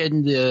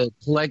getting the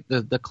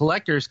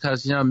collectors,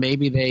 because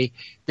maybe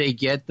they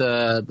get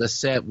the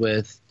set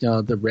with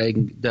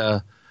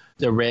the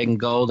the red and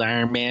gold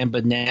Iron Man,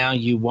 but now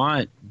you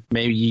want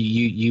maybe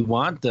you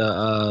want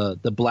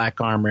the black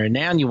armor, and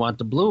now you want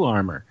the blue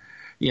armor.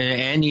 Yeah,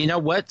 and you know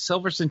what,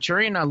 Silver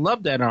Centurion, I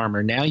love that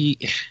armor. Now you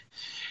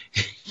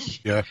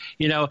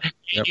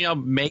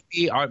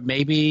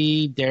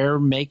maybe they're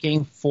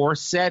making 4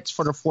 sets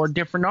for the 4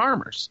 different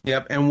armors.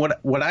 Yep, and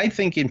what I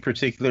think in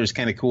particular is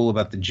kind of cool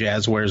about the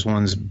Jazzwares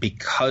ones,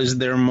 because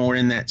they're more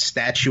in that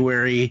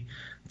statuary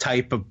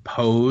type of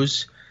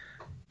pose,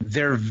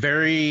 they're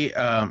very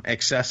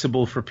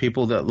accessible for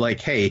people that, like,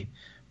 hey,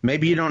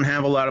 maybe you don't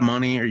have a lot of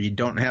money or you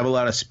don't have a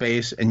lot of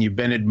space and you've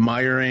been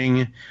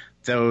admiring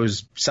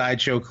those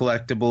Sideshow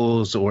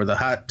collectibles or the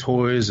Hot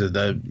Toys or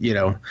the,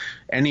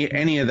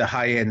 any of the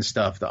high-end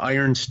stuff, the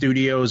Iron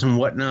Studios and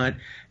whatnot,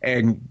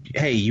 and,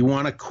 hey, you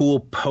want a cool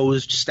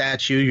posed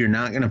statue, you're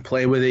not going to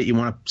play with it, you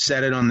want to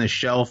set it on the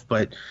shelf,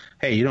 but,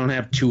 hey, you don't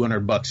have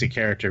 $200 a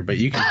character, but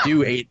you can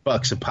do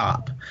 $8 a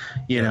pop,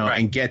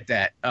 and get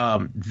that.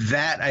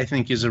 That, I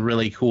think, is a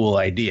really cool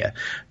idea,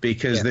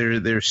 because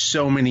there's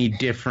so many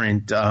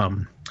different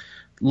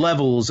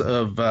levels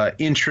of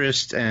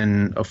interest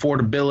and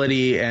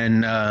affordability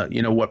and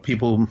what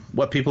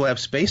people have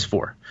space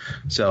for.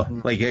 So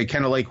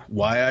kind of like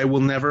why I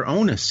will never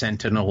own a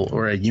Sentinel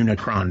or a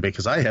Unicron,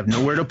 because I have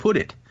nowhere to put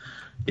it.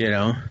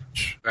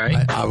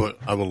 Right? I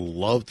would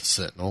love the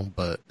Sentinel,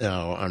 but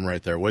I'm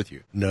right there with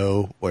you.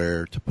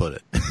 Nowhere to put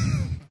it.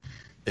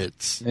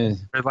 It's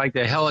like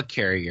the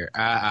helicarrier.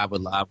 I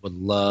would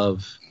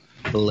love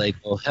the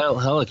Lego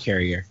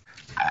helicarrier.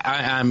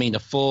 I mean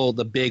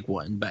the big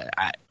one, but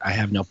I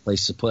have no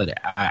place to put it.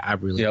 I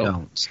really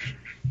don't.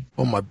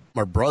 Well,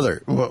 my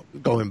brother,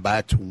 going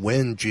back to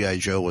when G.I.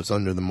 Joe was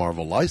under the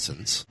Marvel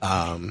license,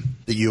 the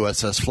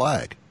USS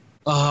Flag.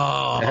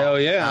 Oh, hell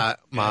yeah.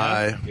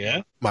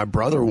 My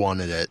brother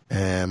wanted it,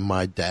 and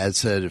my dad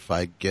said, if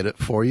I get it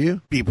for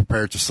you, be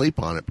prepared to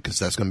sleep on it, because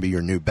that's going to be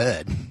your new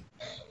bed.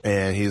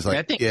 And he's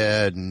like,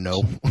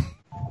 no.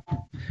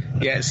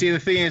 Yeah, see, the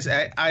thing is,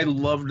 I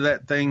loved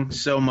that thing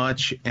so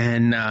much,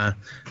 and I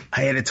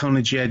had a ton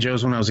of G.I.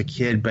 Joes when I was a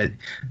kid, but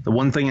the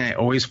one thing I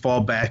always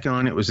fall back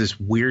on, it was this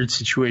weird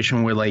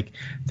situation where, like,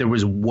 there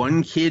was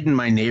one kid in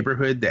my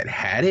neighborhood that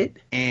had it,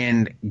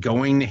 and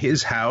going to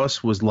his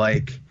house was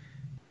like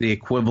the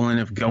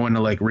equivalent of going to,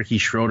 like, Ricky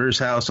Schroeder's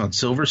house on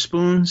Silver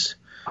Spoons.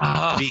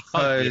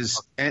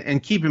 Because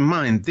and keep in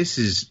mind, this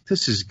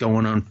is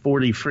going on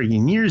 40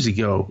 friggin' years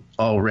ago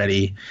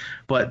already,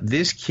 but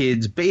this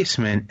kid's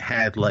basement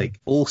had like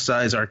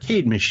full-size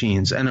arcade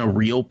machines and a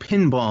real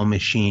pinball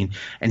machine,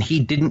 and he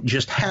didn't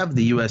just have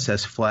the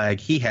USS Flag,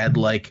 he had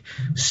like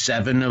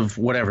 7 of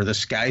whatever, the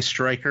Sky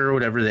Striker or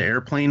whatever the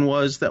airplane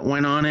was that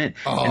went on it,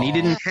 and he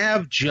didn't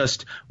have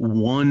just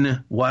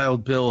one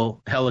Wild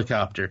Bill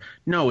helicopter.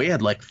 No, he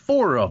had like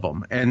 4 of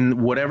them,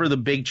 and whatever the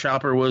big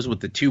chopper was with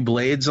the 2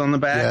 blades on the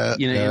back,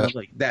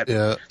 like that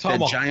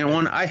giant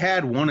one. I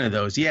had one of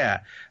those. Yeah,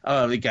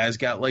 the guy's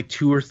got like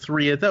 2 or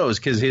 3 of those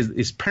because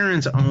his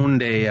parents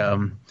owned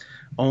a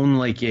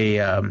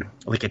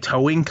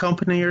towing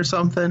company or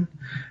something,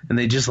 and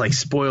they just like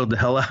spoiled the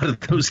hell out of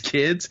those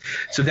kids.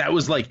 So that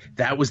was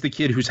the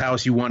kid whose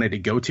house you wanted to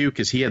go to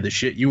because he had the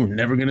shit you were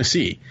never gonna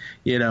see,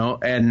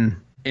 and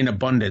in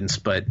abundance.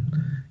 But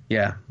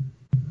yeah,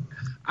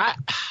 I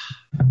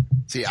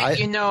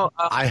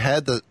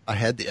had the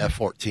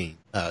F-14.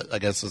 I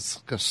guess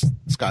it's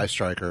Sky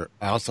Striker.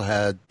 I also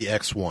had the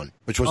X-1,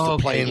 which was the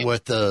plane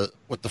with the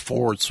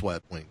forward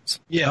swept wings.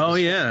 Yeah. Oh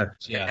yeah.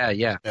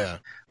 Yeah.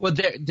 Well,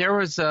 there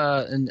was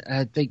and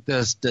I think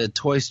the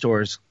toy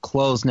store's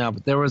closed now,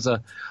 but there was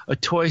a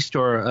toy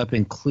store up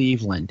in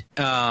Cleveland,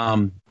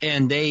 and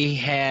they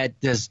had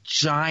this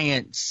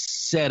giant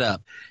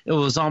setup. It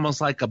was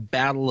almost like a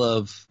battle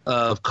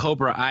of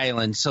Cobra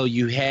Island. So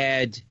you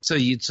had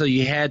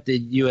the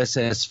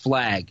USS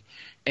Flag.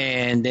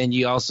 And then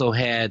you also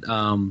had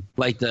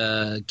like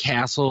the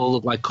castle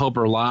looked like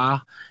Cobra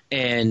La,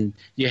 and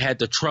you had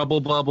the trouble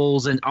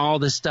bubbles and all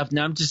this stuff.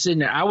 Now I'm just sitting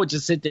there. I would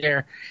just sit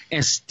there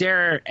and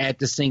stare at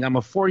this thing. I'm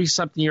a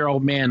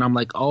 40-something-year-old man. I'm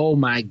like, oh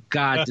my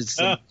God, this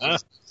thing.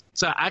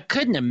 So I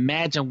couldn't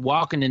imagine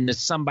walking into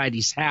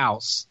somebody's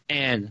house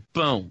and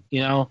boom,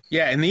 Yeah,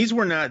 and these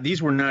were not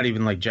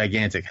even like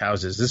gigantic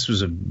houses. This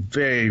was a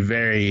very,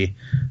 very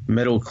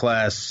middle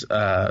class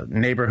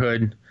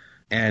neighborhood.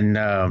 And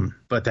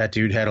but that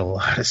dude had a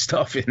lot of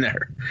stuff in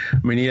there.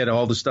 I mean, he had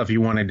all the stuff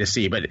you wanted to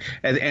see. But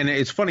and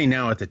it's funny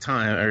now at the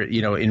time, or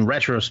in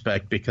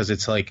retrospect, because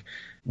it's like,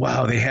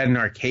 wow, they had an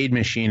arcade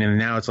machine, and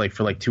now it's like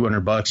for like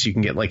 $200 you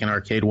can get like an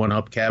arcade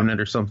 1-up cabinet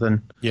or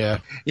something. Yeah.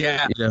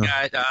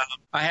 I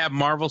have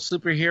Marvel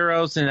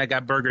superheroes, and I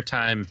got Burger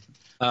Time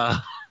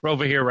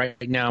over here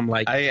right now. I'm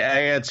like, I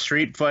had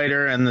Street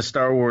Fighter and the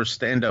Star Wars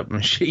stand-up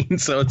machine,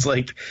 so it's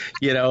like,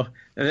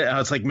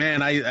 it's like,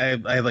 man, I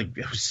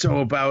was so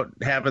about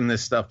having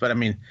this stuff, but I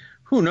mean,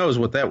 who knows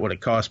what that would have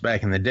cost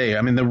back in the day?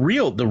 I mean, the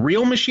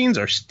real machines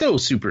are still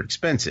super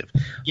expensive.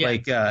 Yeah.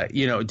 Like,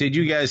 did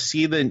you guys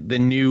see the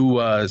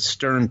new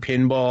Stern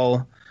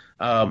Pinball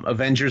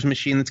Avengers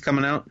machine that's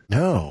coming out?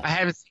 No. I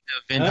haven't seen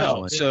the Avengers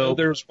one. So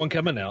there's one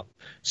coming out.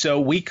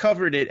 So we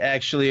covered it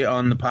actually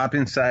on the Pop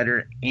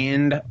Insider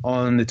and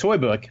on the Toy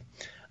Book.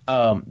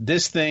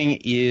 This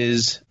thing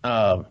is,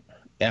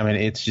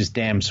 it's just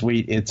damn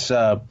sweet.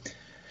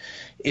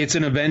 It's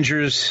an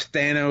Avengers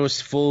Thanos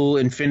full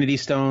Infinity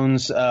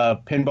Stones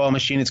pinball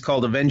machine. It's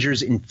called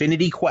Avengers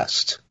Infinity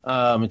Quest.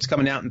 It's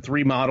coming out in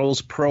 3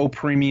 models, Pro,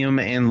 Premium,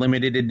 and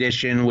Limited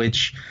Edition,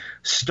 which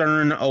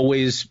Stern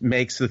always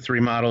makes the 3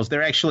 models.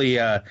 They're actually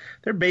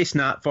they're based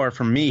not far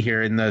from me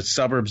here in the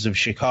suburbs of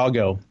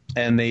Chicago,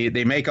 and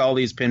they make all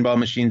these pinball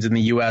machines in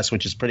the U.S.,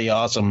 which is pretty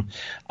awesome.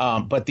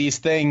 But these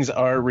things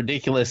are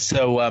ridiculous.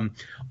 So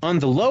on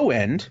the low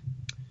end,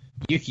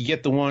 you could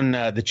get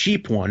the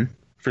cheap one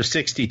for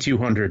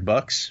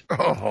 $6,200.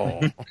 Oh.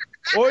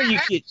 Or you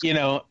could,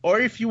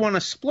 or if you want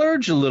to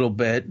splurge a little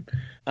bit,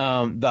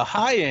 the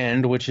high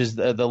end, which is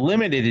the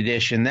limited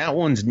edition, that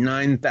one's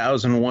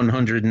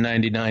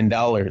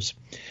 $9,199.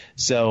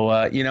 So,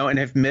 and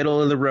if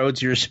middle of the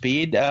road's your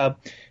speed,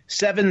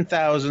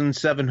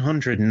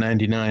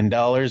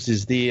 $7,799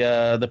 is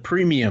the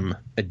premium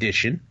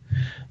edition.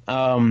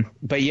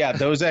 But yeah,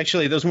 those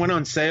went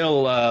on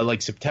sale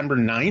like September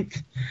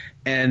 9th,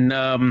 and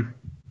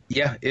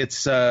yeah,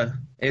 it's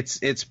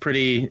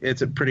pretty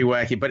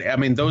wacky. But I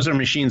mean, those are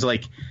machines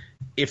like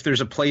if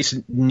there's a place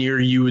near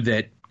you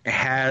that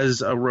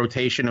has a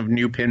rotation of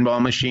new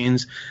pinball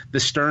machines, the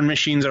Stern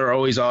machines are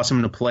always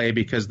awesome to play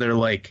because they're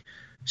like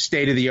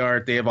state of the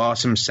art. They have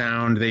awesome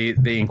sound.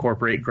 They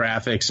incorporate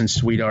graphics and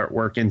sweet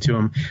artwork into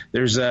them.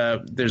 There's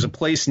a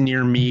place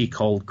near me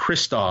called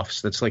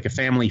Christoph's that's like a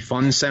family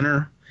fun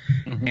center.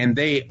 Mm-hmm. And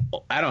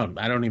I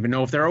don't even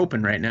know if they're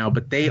open right now,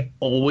 but they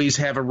always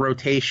have a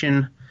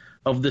rotation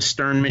of the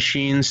Stern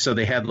machines. So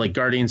they had like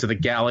Guardians of the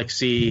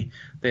Galaxy,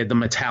 they had the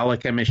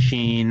Metallica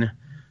machine,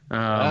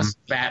 Batman,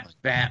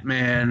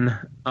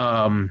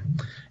 and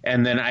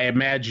then I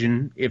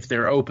imagine if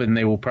they're open,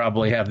 they will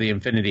probably have the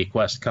Infinity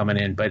Quest coming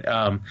in. But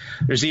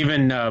there's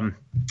even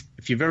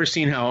if you've ever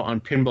seen how on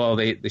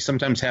pinball they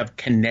sometimes have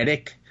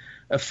kinetic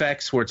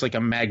effects where it's like a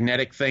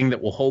magnetic thing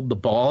that will hold the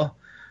ball.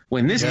 Well,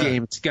 in this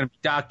game, it's going to be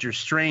Doctor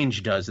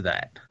Strange does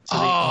that. So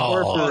they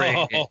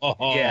incorporate it.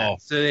 Yeah.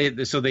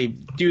 So they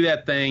do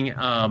that thing.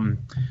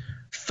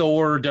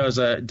 Thor does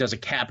a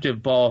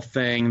captive ball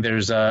thing.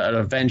 There's an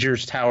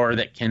Avengers tower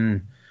that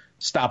can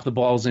stop the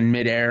balls in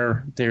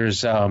midair.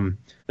 There's a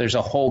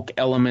Hulk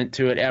element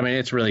to it. I mean,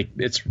 it's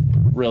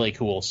really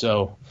cool.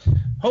 So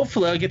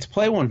hopefully I'll get to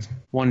play one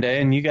day,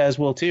 and you guys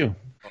will too.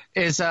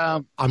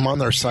 I'm on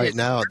their site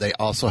now. They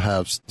also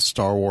have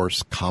Star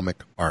Wars comic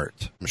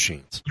art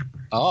machines.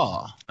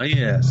 Oh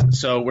yes.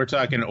 So we're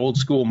talking old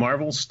school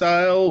Marvel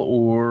style,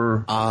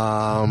 or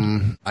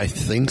I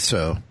think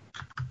so.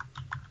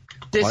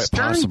 Quite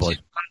possibly.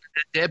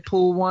 The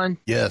Deadpool one.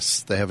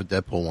 Yes, they have a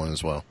Deadpool one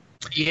as well.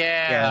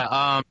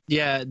 Yeah.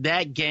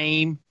 That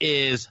game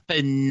is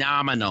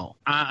phenomenal.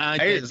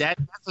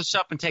 That's a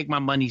shop and take my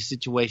money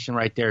situation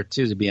right there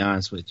too. To be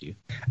honest with you,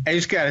 I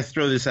just got to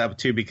throw this out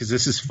too because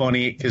this is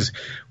funny because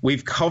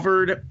we've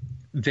covered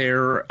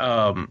their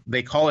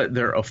they call it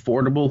their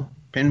affordable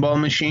pinball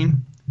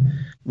machine,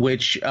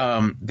 which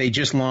they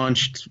just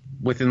launched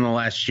within the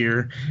last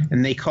year,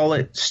 and they call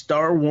it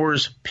Star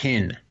Wars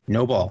Pin.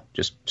 No ball,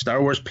 just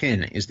Star Wars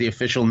Pin is the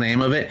official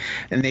name of it,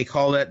 and they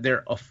call that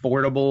their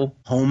affordable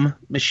home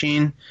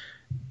machine.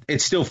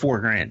 It's still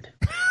 $4,000.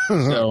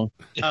 So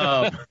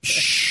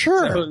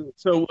sure.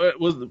 So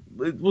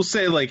we'll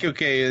say like,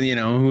 okay,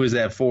 who is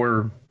that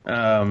for?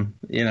 I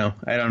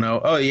don't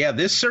know. Oh yeah,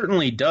 this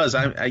certainly does.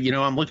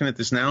 I'm looking at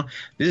this now.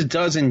 This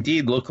does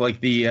indeed look like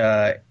the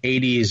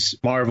 80s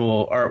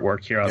Marvel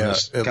artwork here on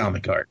this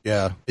comic art.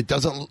 Yeah, it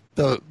doesn't.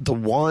 The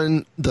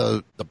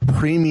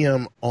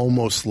premium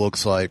almost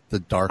looks like the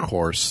Dark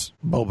Horse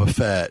Boba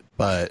Fett,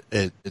 but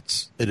it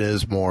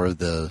is more of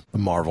the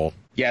Marvel.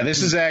 Yeah,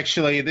 this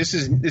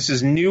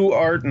is new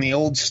art in the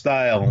old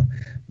style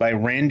by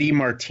Randy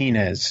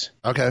Martinez.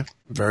 Okay,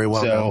 very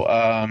well.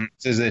 So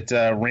says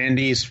that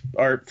Randy's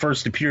art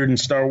first appeared in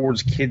Star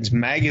Wars Kids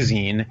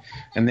magazine,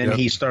 and then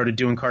he started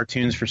doing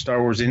cartoons for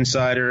Star Wars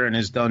Insider and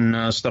has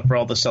done stuff for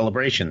all the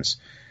celebrations.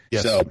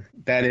 Yes. So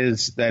that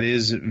is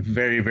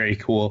very, very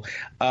cool.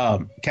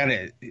 Kind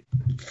of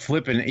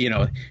flipping, you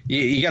got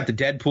the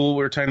Deadpool we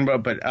were talking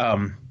about, but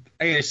I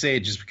gotta say,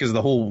 just because of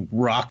the whole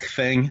rock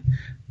thing,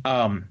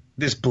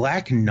 this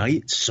Black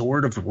Knight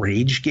Sword of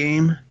Rage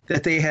game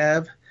that they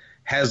have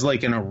has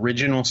like an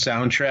original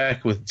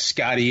soundtrack with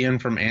Scott Ian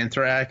from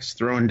Anthrax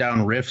throwing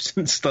down riffs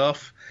and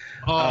stuff.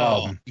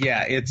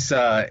 Yeah,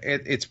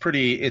 it's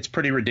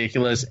pretty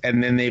ridiculous.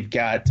 And then they've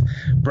got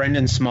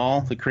Brendan Small,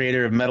 the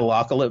creator of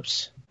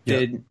Metalocalypse,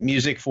 did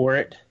music for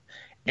it.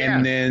 Yeah.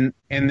 And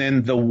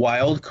then the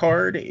wild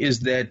card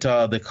is that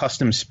the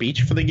custom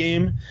speech for the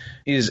game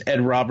is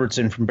Ed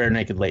Robertson from Bare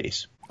Naked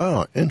Ladies.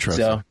 Oh,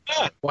 interesting. So,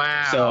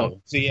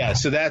 wow.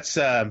 So that's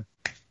that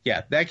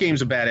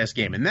game's a badass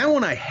game, and that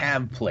one I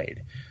have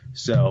played.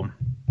 So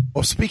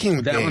Well, speaking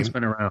of that games, one's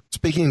been around.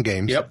 Speaking of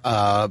games,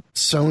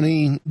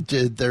 Sony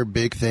did their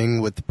big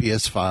thing with the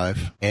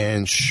PS5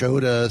 and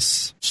showed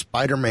us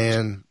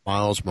Spider-Man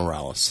Miles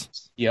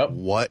Morales. Yep.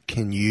 What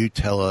can you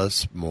tell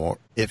us more,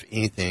 if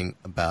anything,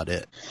 about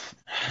it?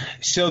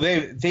 So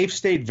they've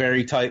stayed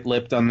very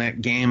tight-lipped on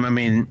that game. I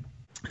mean,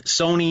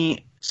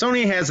 Sony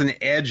has an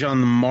edge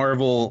on the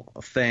Marvel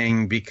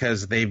thing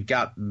because they've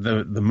got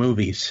the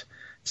movies.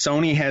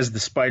 Sony has the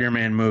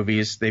Spider-Man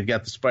movies. They've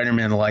got the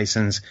Spider-Man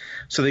license.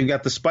 So they've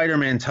got the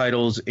Spider-Man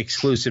titles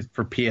exclusive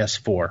for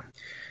PS4.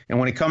 And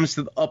when it comes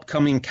to the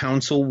upcoming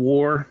console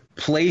war,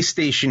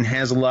 PlayStation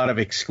has a lot of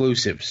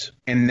exclusives,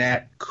 and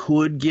that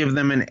could give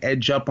them an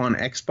edge up on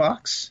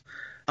Xbox.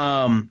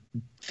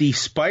 The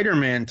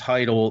Spider-Man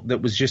title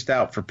that was just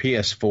out for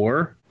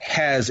PS4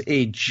 has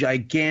a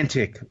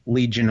gigantic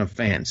legion of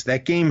fans.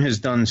 That game has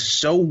done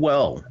so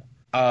well.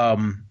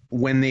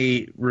 When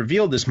they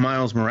revealed this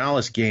Miles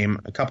Morales game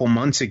a couple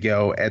months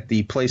ago at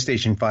the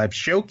PlayStation 5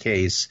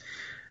 showcase,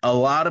 a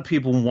lot of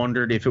people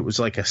wondered if it was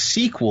like a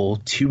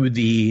sequel to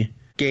the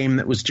game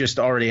that was just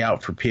already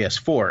out for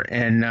PS4.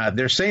 And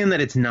they're saying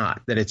that it's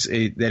not, that it's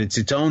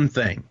its own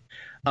thing.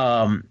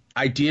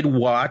 I did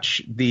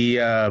watch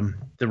the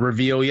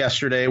reveal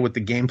yesterday with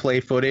the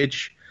gameplay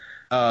footage.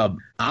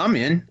 I'm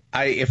in.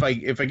 If I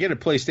get a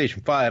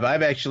PlayStation 5,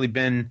 I've actually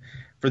been,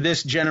 for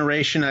this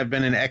generation, I've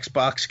been an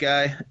Xbox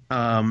guy,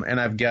 and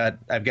I've got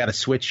a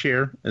Switch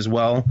here as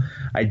well.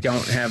 I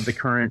don't have the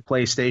current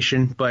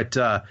PlayStation, but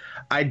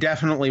I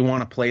definitely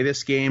want to play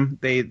this game.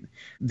 The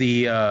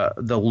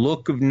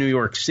look of New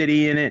York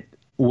City in it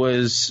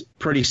was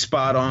pretty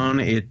spot on.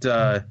 It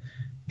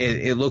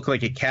looked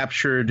like it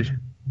captured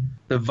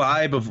the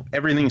vibe of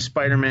everything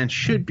Spider-Man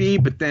should be,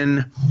 but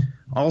then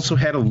also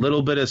had a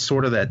little bit of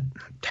sort of that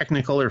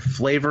Technicolor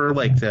flavor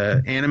like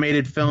the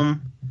animated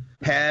film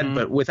had,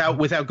 but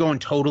without going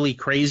totally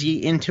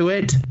crazy into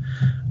it.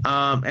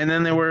 And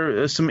then there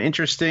were some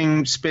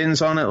interesting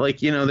spins on it, like,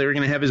 they were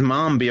going to have his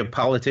mom be a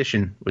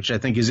politician, which I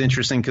think is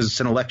interesting because it's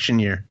an election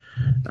year.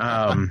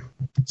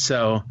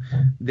 So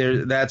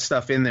there's that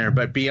stuff in there.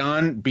 But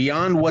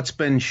beyond what's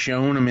been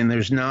shown, I mean,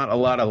 there's not a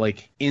lot of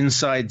like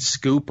inside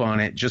scoop on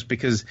it just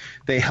because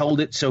they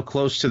held it so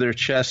close to their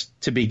chest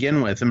to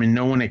begin with. I mean,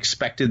 no one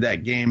expected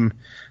that game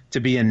to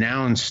be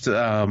announced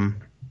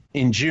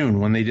in June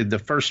when they did the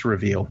first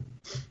reveal.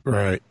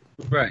 Right.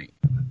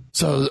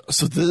 So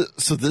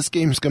this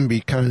game's going to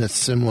be kind of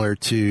similar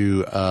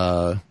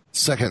to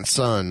Second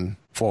Son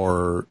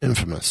for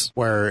Infamous,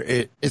 where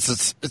it's a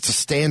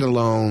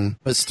standalone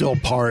but still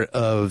part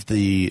of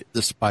the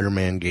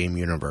Spider-Man game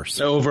universe.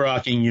 The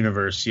overarching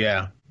universe,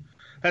 yeah.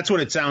 That's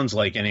what it sounds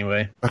like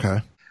anyway.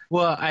 Okay.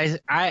 Well,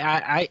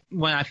 I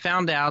when I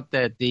found out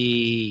that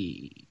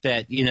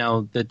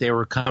that they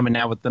were coming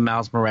out with the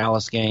Miles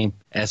Morales game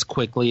as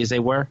quickly as they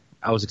were,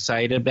 I was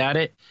excited about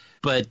it.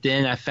 But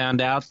then I found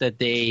out that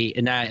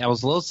I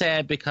was a little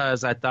sad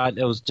because I thought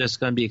it was just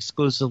going to be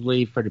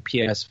exclusively for the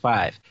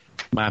PS5.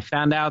 When I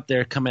found out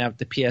they're coming out with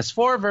the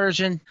PS4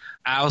 version,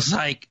 I was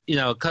like,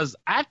 because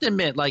I have to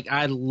admit, like,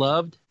 I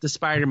loved the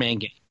Spider-Man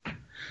game.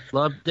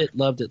 Loved it.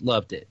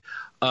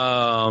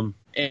 And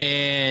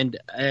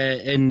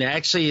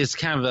actually it's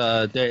kind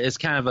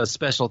of a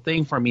special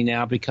thing for me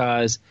now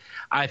because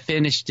I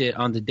finished it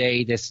on the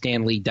day that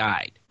Stan Lee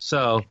died.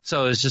 So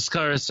it's just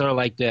sort of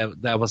like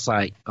that was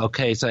like,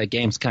 okay, so that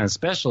game's kind of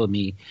special to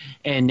me.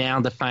 And now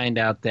to find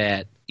out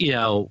that,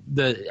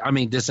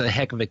 this is a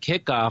heck of a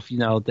kickoff,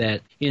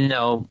 that,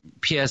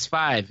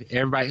 PS5,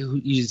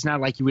 everybody, it's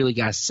not like you really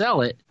got to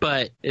sell it,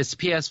 but it's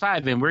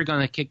PS5 and we're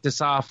going to kick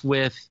this off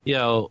with,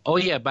 oh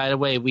yeah, by the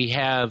way, we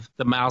have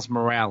the Miles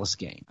Morales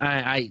game.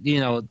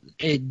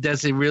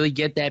 Does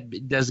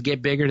it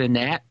get bigger than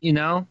that?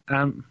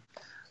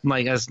 I'm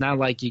like, it's not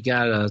like you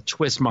got to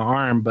twist my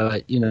arm,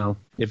 but,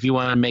 if you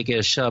want to make it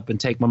a shut up and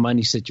take my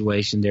money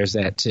situation, there's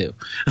that too.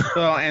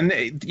 Well,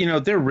 and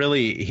they're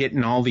really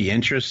hitting all the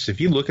interests.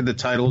 If you look at the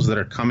titles that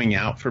are coming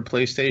out for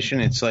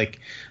PlayStation, it's like,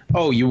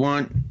 oh, you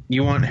want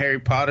Harry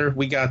Potter?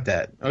 We got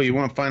that. Oh, you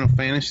want Final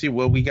Fantasy?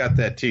 Well, we got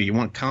that too. You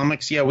want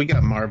comics? Yeah, we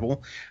got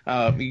Marvel.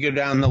 You go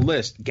down the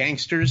list.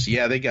 Gangsters?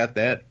 Yeah, they got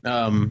that.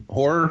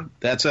 Horror?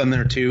 That's on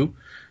there too.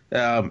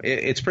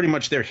 It's pretty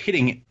much they're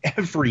hitting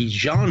every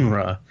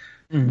genre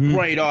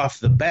right off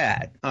the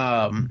bat,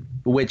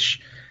 which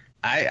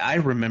I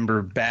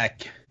remember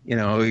back,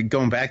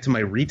 going back to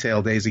my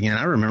retail days again.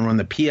 I remember when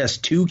the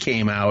PS2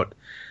 came out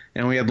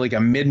and we had like a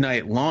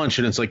midnight launch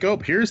and it's like, oh,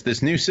 here's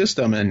this new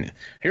system and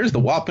here's the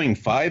whopping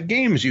 5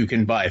 games you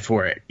can buy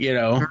for it.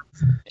 Yep.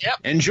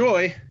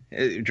 Enjoy.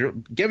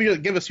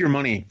 Give us your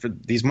money.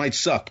 These might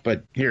suck,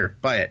 but here,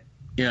 buy it.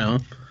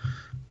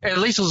 At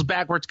least it was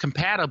backwards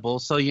compatible,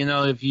 so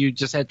if you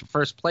just had the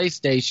first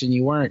PlayStation,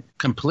 you weren't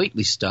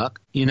completely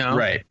stuck.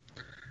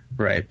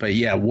 Right. But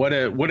yeah, what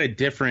a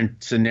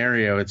different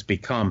scenario it's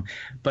become.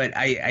 But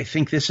I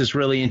think this is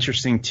really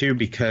interesting too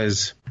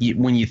because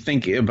when you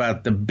think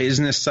about the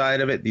business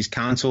side of it, these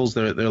consoles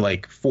they're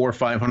like $400 or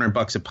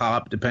 $500 a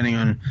pop, depending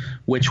on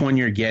which one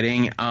you're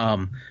getting.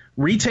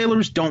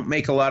 retailers don't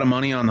make a lot of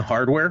money on the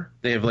hardware.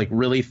 They have like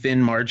really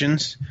thin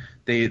margins.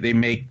 They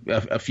make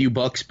a few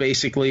bucks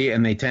basically,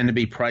 and they tend to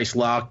be price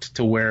locked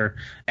to where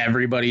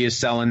everybody is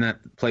selling that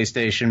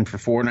PlayStation for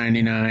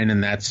 $4.99,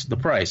 and that's the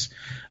price.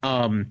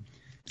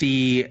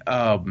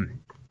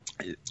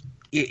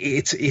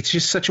 It's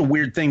just such a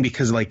weird thing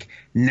because like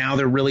now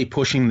they're really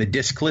pushing the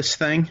discless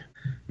thing,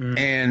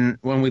 and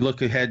when we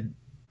look ahead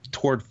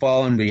toward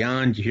fall and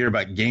beyond, you hear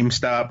about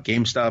GameStop.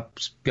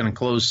 GameStop's going to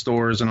close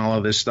stores and all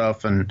of this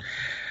stuff and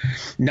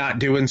not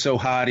doing so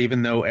hot,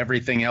 even though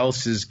everything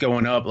else is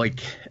going up.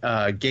 Like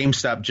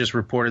GameStop just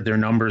reported their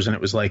numbers, and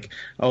it was like,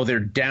 oh,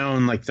 they're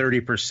down like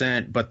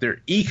 30%, but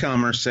their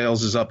e-commerce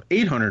sales is up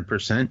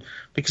 800%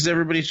 because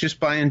everybody's just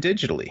buying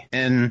digitally.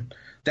 And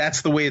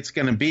that's the way it's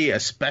going to be,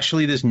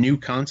 especially this new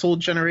console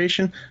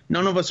generation.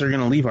 None of us are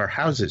going to leave our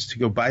houses to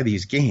go buy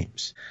these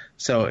games.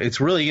 So it's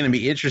really going to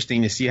be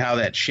interesting to see how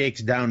that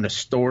shakes down to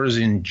stores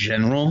in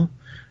general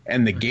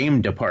and the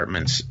game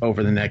departments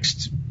over the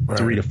next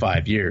 3 to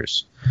 5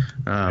 years.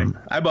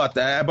 I bought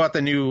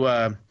the new,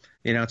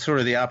 it's sort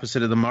of the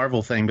opposite of the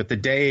Marvel thing, but the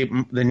day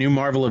the new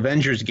Marvel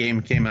Avengers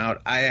game came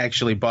out, I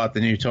actually bought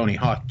the new Tony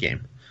Hawk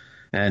game.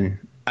 And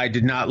I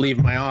did not leave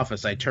my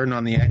office. I turned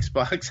on the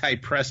Xbox, I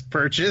pressed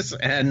purchase,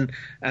 and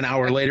an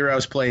hour later I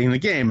was playing the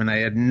game, and I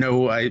had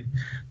no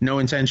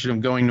intention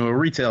of going to a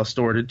retail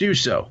store to do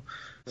so.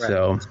 Right.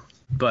 So,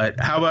 but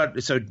how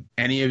about, so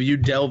any of you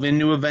delve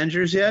into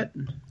Avengers yet?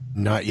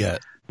 Not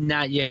yet.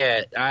 Not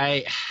yet.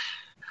 I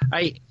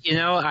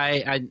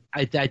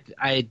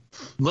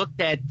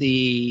looked at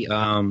the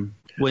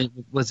when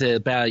was it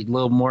about a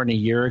little more than a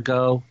year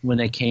ago when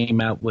they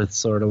came out with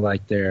sort of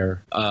like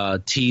their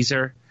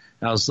teaser.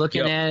 I was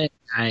looking at it.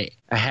 I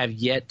have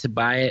yet to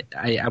buy it.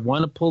 I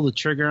want to pull the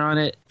trigger on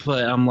it,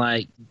 but I'm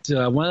like, do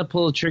I want to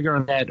pull the trigger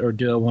on that, or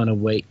do I want to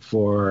wait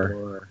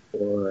for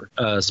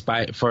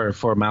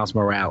Miles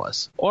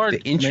Morales? Or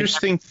the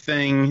interesting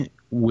thing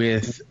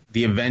with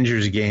the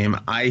Avengers game,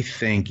 I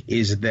think,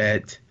 is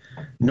that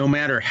no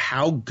matter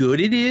how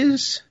good it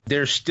is,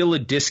 there's still a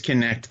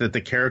disconnect that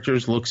the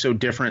characters look so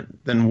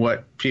different than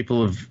what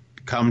people have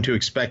come to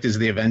expect as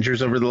the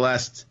Avengers over the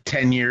last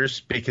 10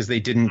 years, because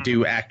they didn't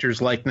do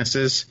actors'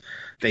 likenesses.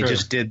 They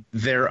just did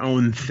their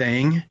own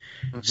thing.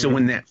 So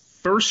when that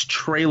first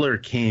trailer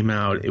came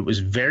out, it was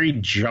very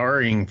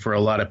jarring for a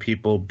lot of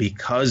people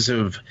because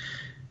of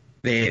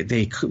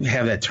they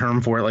have that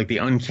term for it, like the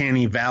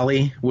uncanny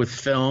valley with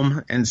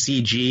film and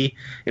CG.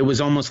 It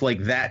was almost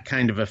like that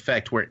kind of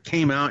effect where it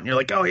came out and you're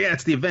like, oh yeah,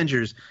 it's the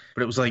Avengers.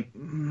 But it was like,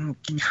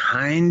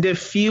 kind of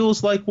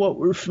feels like what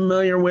we're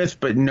familiar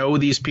with, but no,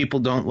 these people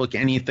don't look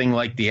anything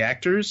like the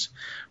actors.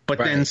 But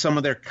then some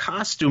of their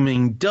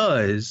costuming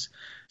does.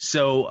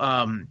 So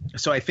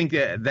I think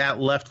that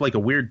left like a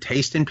weird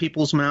taste in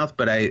people's mouth.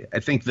 But I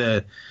think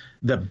the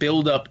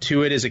build up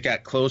to it as it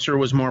got closer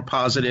was more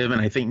positive,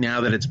 and I think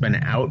now that it's been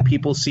out,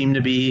 people seem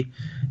to be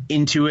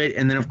into it.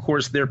 And then of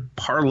course they're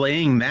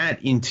parlaying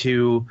that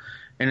into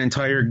an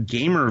entire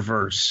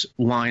Gamerverse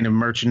line of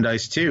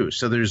merchandise too.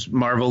 So there's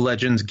Marvel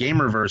Legends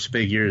Gamerverse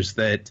figures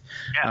that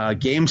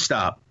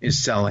GameStop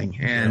is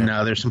selling, and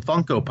there's some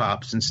Funko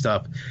Pops and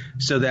stuff.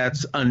 So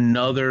that's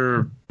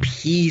another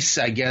piece,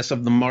 I guess,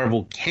 of the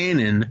Marvel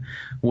canon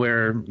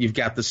where you've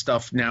got the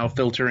stuff now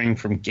filtering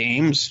from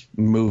games,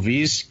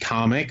 movies,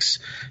 comics,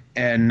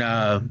 and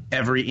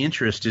every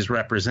interest is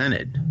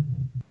represented.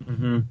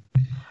 Mm-hmm.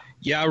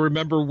 Yeah, I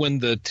remember when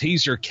the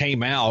teaser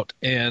came out,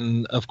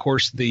 and of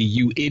course the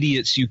 "you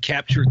idiots, you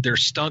captured their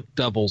stunt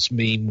doubles"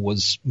 meme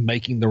was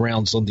making the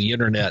rounds on the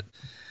internet.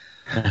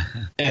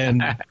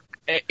 And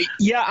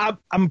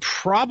I'm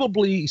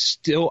probably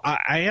still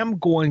I am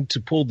going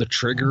to pull the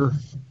trigger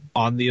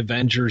on the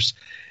Avengers.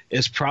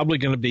 It's probably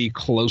going to be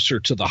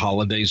closer to the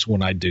holidays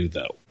when I do,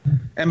 though.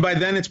 And by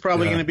then it's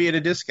probably going to be at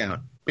a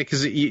discount,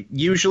 because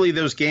usually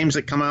those games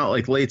that come out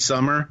like late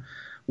summer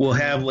will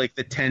have like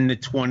the $10 to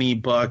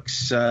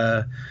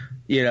 $20,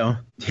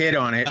 hit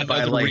on it.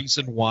 Another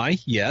reason why,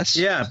 yes.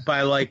 Yeah,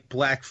 by like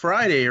Black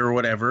Friday or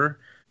whatever,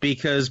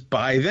 because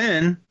by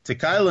then, to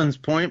Kylan's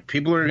point,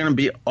 people are going to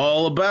be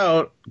all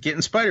about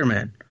getting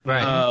Spider-Man.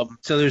 Right.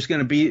 So there's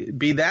going to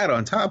be that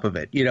on top of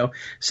it.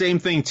 Same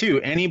thing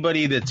too.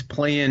 Anybody that's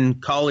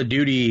playing Call of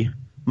Duty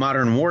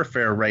Modern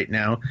Warfare right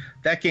now,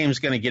 that game's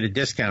going to get a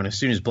discount as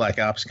soon as Black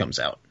Ops comes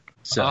out.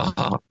 So,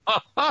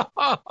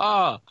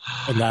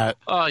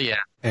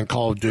 and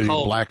Call of Duty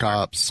Black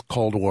Ops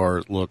Cold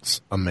War looks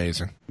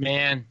amazing.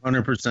 Man,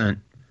 100%.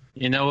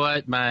 You know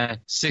what? My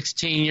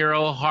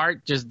 16-year-old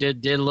heart just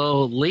did a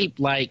little leap,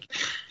 like,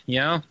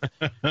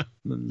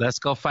 let's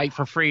go fight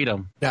for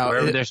freedom. Now,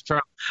 wherever there's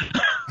trouble.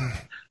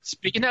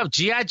 Speaking of,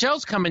 G.I.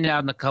 Joe's coming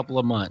out in a couple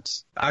of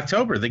months.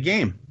 October, the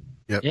game.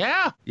 Yep.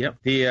 Yeah. Yep.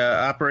 The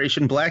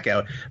Operation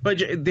Blackout. But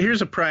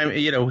here's a prime,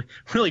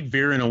 really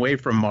veering away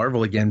from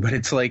Marvel again, but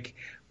it's like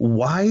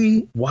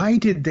why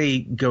did they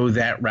go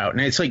that route?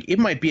 And it's like, it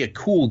might be a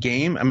cool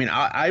game. I mean,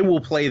 I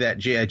will play that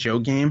G.I. Joe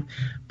game,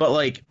 but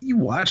like, you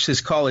watch this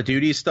Call of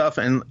Duty stuff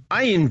and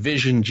I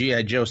envision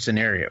G.I. Joe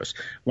scenarios.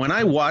 When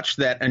I watched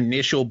that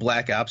initial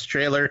Black Ops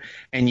trailer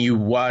and you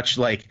watch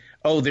like,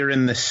 oh, they're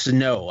in the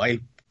snow, I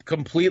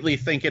completely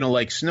thinking of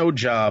like Snow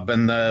Job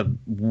and the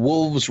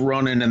wolves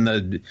running and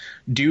the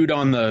dude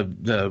on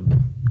the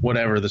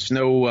whatever, the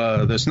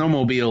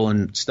snowmobile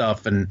and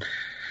stuff, and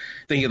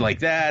thinking like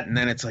that. And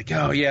then it's like,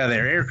 oh yeah,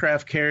 their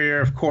aircraft carrier,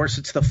 of course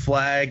it's the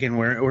Flag, and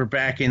we're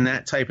back in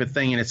that type of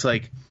thing. And it's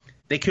like,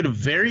 they could have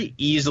very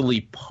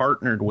easily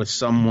partnered with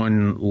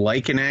someone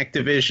like an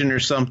Activision or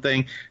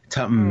something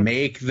to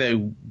make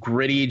the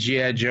gritty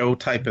G.I. Joe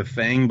type of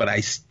thing. But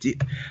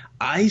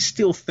I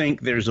still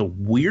think there's a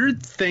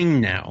weird thing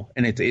now,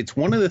 and it's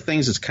one of the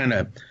things that's kind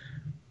of,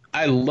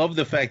 I love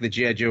the fact that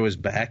G.I. Joe is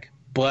back,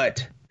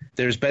 but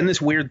there's been this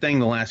weird thing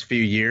the last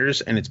few years,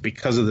 and it's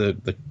because of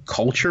the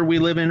culture we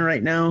live in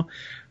right now.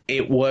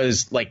 It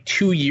was like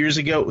 2 years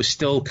ago, it was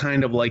still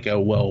kind of like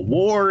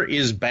war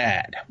is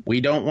bad.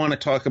 We don't want to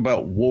talk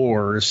about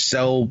war,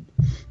 sell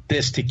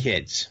this to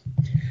kids.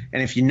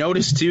 And if you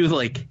notice too,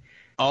 like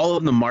all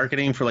of the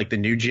marketing for like the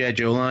new G.I.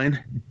 Joe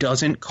line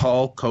doesn't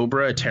call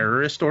Cobra a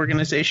terrorist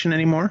organization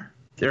anymore.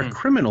 They're a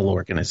criminal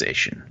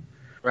organization.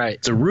 Right.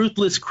 It's a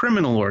ruthless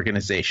criminal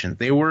organization.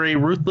 They were a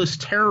ruthless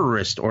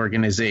terrorist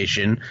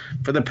organization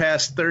for the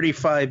past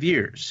 35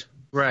 years.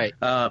 Right.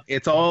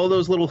 It's all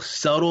those little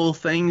subtle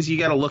things you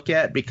got to look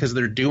at because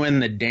they're doing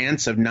the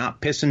dance of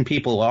not pissing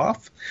people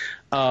off,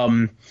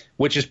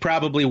 which is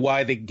probably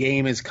why the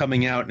game is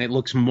coming out and it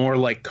looks more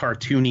like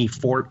cartoony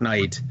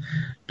Fortnite,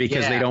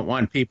 because they don't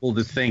want people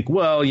to think,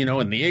 well, you know,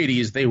 in the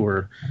 80s they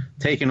were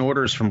taking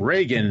orders from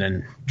Reagan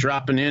and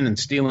dropping in and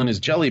stealing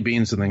his jelly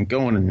beans and then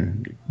going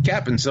and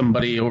capping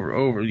somebody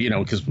over, you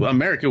know, because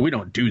America, we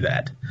don't do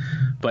that.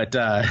 But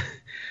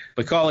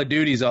Call of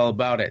Duty's all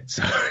about it.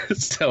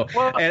 So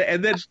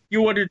and then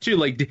you wonder too,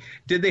 like,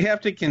 did they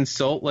have to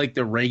consult like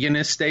the Reagan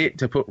estate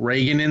to put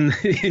Reagan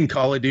in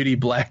Call of Duty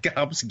Black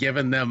Ops,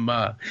 giving them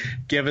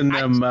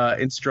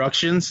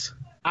instructions?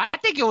 I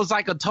think it was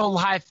like a total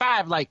high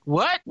five. Like,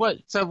 what?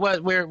 So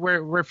what?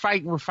 We're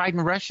fighting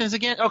Russians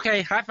again?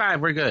 Okay, high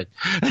five. We're good.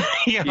 I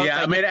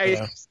mean,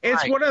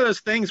 it's one of those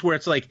things where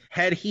it's like,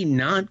 had he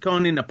not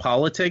gone into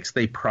politics,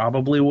 they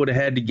probably would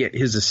have had to get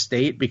his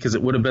estate because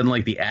it would have been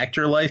like the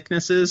actor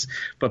likenesses.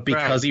 But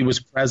because he was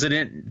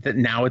president, that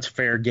now it's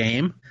fair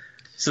game.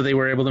 So they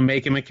were able to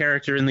make him a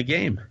character in the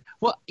game.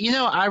 Well, you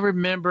know, I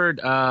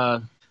remembered.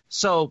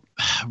 So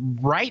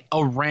right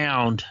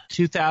around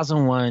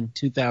 2001,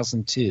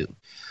 2002.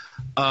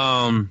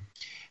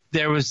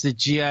 There was the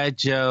G.I.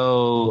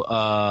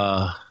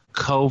 Joe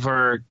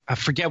covert. I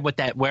forget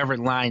whatever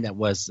line that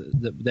was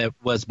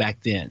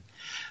back then.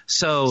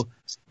 So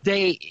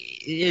they,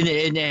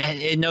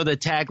 know the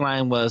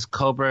tagline was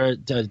Cobra,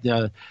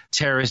 the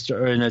terrorist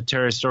or in a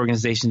terrorist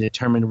organization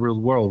determined to rule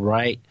the world,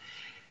 right?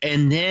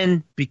 And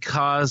then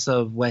because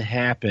of what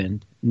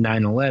happened,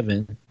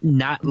 9/11,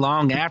 not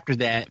long after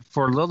that,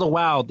 for a little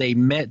while, they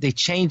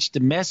changed the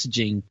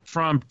messaging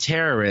from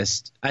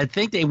terrorist. I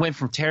think they went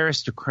from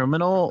terrorist to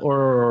criminal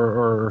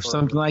or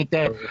something like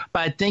that. But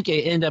I think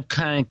it ended up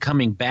kind of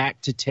coming back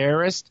to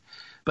terrorist.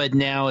 But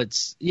now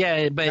it's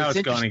now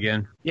it's gone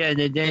again.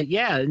 And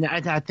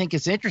I think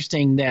it's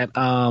interesting that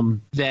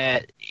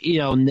that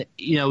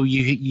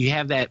you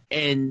have that,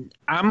 and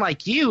I'm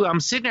like you.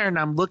 I'm sitting there and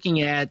I'm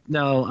looking at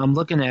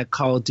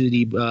Call of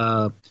Duty,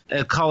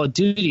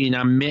 and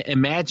I'm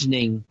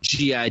imagining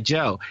G.I.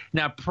 Joe.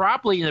 Now,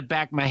 probably in the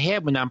back of my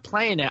head when I'm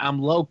playing it,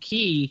 I'm low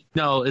key.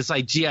 It's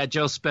like G.I.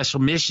 Joe special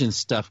mission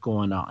stuff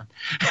going on.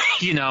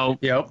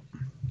 Yep.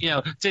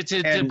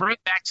 To bring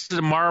back to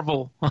the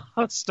Marvel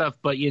stuff,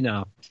 but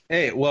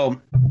Hey,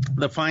 well,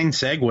 the fine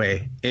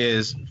segue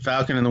is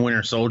Falcon and the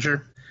Winter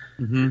Soldier.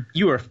 Mm-hmm.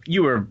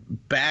 You are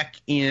back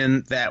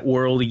in that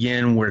world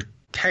again, where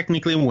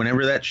technically,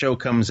 whenever that show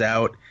comes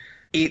out,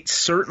 it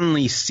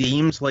certainly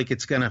seems like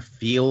it's going to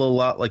feel a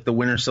lot like the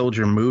Winter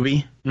Soldier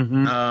movie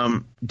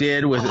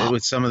did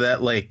with some of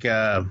that, like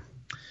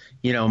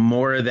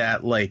more of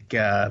that like.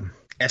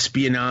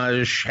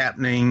 Espionage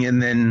happening, and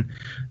then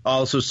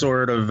also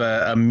sort of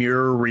a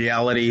mirror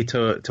reality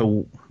to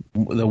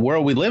the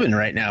world we live in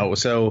right now.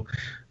 So,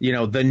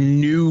 the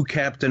new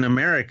Captain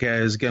America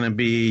is going to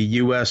be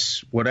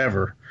U.S.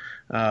 whatever.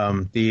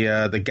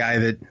 The guy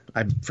that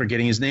I'm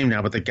forgetting his name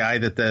now, but the guy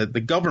that the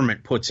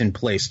government puts in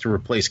place to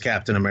replace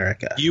Captain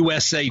America.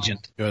 U.S.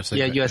 agent. U.S. There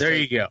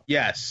agent. you go.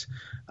 Yes.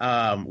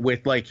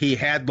 With like he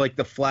had like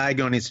the flag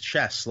on his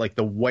chest, like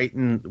the white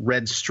and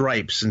red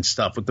stripes and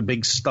stuff with the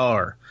big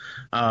star.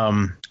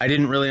 I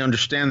didn't really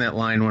understand that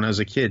line when I was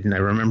a kid, and I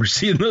remember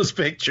seeing those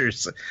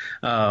pictures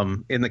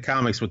in the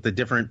comics with the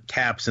different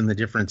caps and the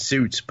different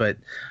suits. But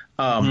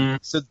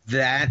so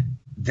that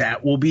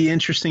will be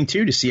interesting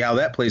too, to see how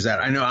that plays out.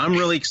 I know I'm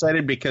really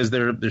excited because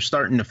they're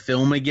starting to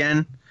film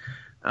again.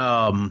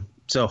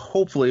 So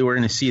hopefully we're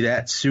going to see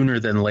that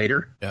sooner than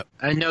later. Yep.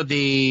 I know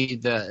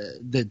the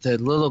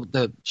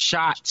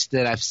shots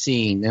that I've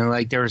seen, and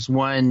like there's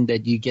one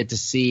that you get to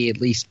see at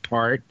least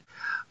part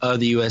of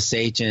the U.S.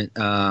 agent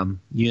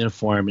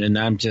uniform, and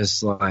I'm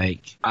just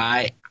like,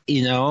 I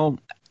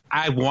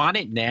want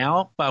it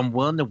now, but I'm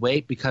willing to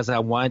wait because I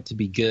want it to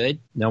be good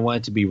and I want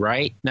it to be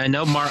right. And I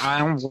know I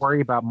don't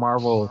worry about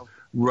Marvel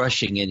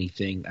rushing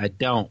anything. I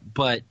don't.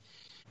 But,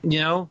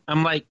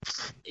 I'm like,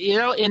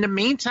 in the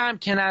meantime,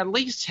 can I at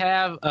least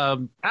have, a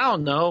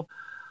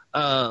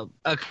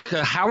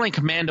Howling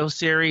Commando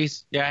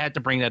series? Yeah, I had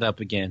to bring that up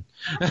again.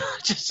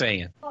 Just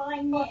saying.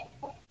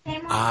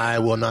 I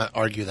will not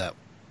argue that.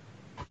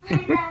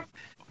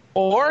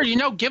 Or,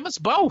 give us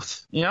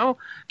both.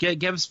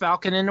 Give us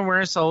Falcon and the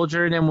Winter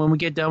Soldier, and then when we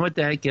get done with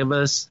that, give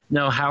us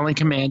Howling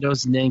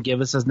Commandos, and then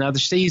give us another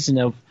season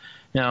of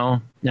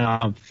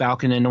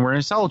Falcon and the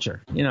Winter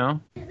Soldier. Yep.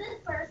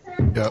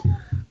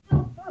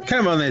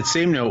 Kind of on that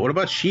same note, what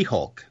about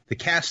She-Hulk? The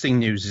casting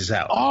news is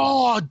out.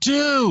 Oh,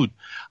 dude,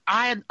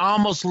 I had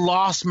almost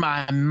lost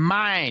my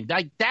mind.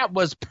 Like, that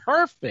was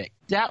perfect.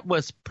 That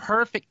was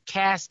perfect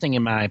casting,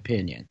 in my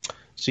opinion.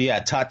 So,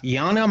 yeah,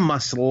 Tatiana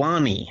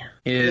Maslany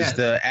is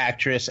the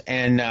actress,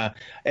 and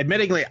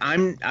admittingly,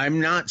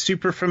 I'm not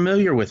super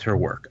familiar with her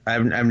work.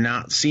 I've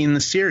not seen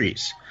the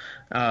series,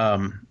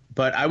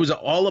 but I was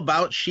all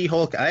about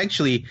She-Hulk. I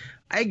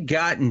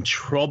got in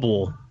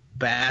trouble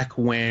back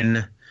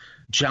when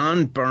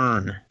John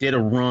Byrne did a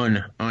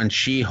run on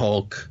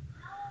She-Hulk,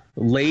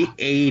 late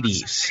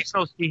 80s.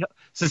 Sensational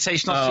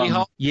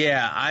She-Hulk?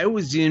 Yeah, I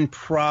was in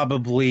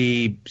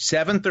probably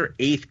 7th or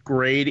 8th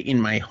grade in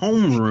my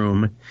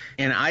homeroom,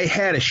 and I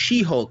had a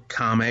She-Hulk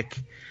comic,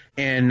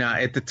 and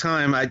at the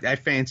time I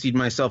fancied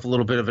myself a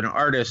little bit of an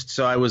artist,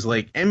 so I was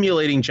like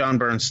emulating John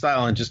Byrne's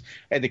style and just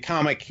had the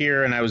comic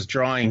here, and I was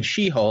drawing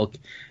She-Hulk,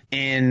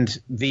 and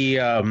the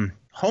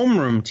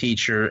homeroom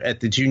teacher at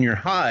the junior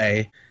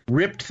high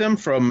ripped them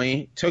from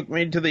me, took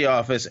me to the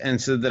office, and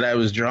said that I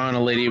was drawing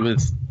a lady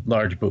with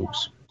large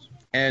boobs.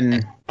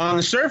 And on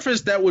the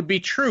surface, that would be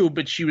true,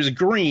 but she was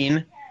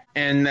green,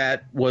 and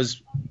that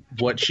was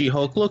what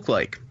She-Hulk looked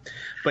like.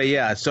 But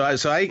yeah, so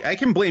I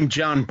can blame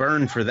John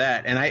Byrne for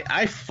that. And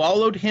I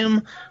followed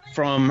him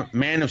from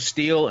Man of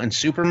Steel and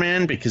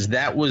Superman because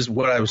that was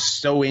what I was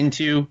so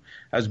into.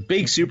 I was a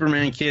big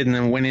Superman kid and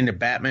then went into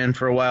Batman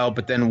for a while.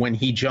 But then when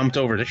he jumped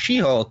over to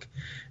She-Hulk,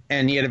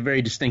 and he had a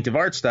very distinctive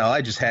art style,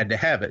 I just had to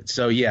have it.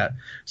 So, yeah.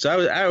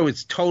 So I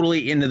was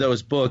totally into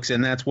those books,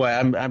 and that's why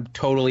I'm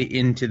totally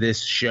into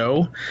this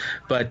show.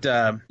 But,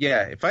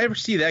 yeah, if I ever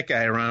see that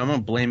guy around, I'm going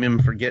to blame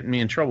him for getting me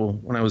in trouble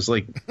when I was,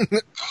 like,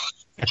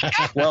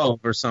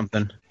 12 or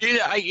something.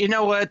 You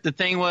know what? The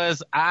thing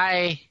was,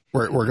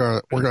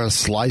 We're gonna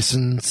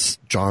license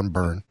John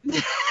Byrne.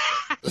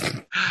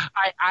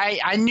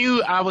 I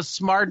knew I was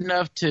smart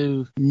enough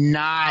to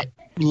not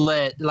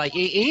let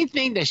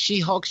anything that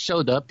She-Hulk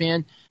showed up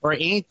in or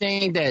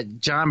anything that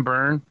John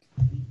Byrne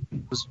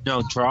was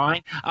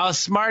drawing. I was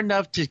smart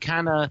enough to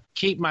kind of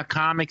keep my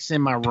comics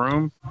in my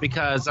room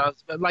because I was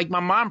like,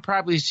 my mom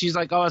she's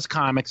like, oh, it's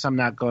comics, I'm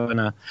not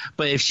gonna.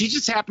 But if she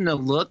just happened to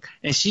look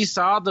and she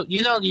saw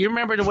you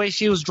remember the way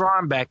she was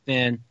drawn back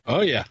then.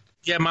 Oh yeah.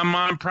 Yeah, my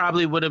mom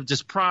probably would have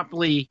just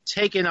promptly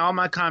taken all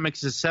my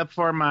comics except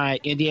for my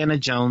Indiana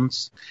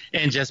Jones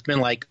and just been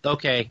like,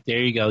 okay, there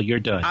you go, you're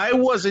done. I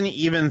wasn't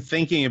even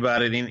thinking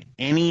about it in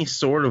any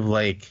sort of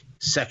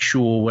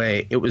sexual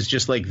way. It was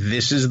just like,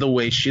 this is the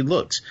way she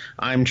looks.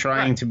 I'm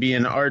trying to be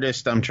an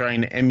artist. I'm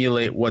trying to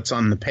emulate what's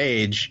on the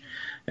page.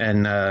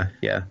 And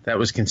yeah, that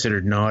was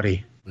considered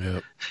naughty.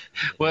 Yep.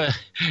 Well,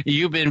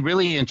 you've been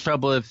really in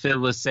trouble if it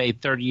was, say,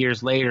 30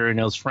 years later and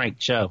it was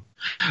Frank's show.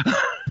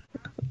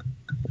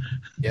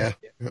 Yeah.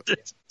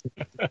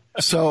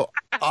 So,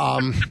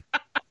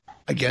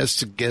 I guess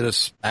to get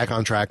us back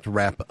on track to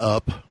wrap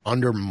up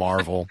under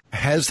Marvel,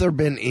 has there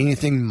been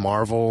anything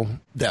Marvel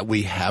that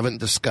we haven't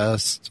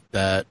discussed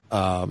that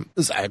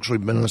has actually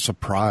been a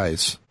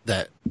surprise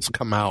that's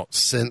come out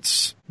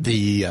since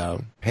the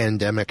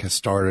pandemic has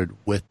started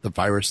with the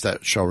virus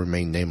that shall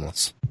remain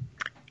nameless?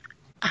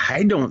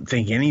 I don't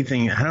think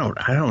anything. I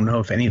don't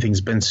know if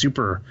anything's been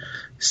super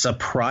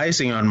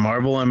surprising on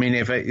Marvel. I mean,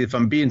 if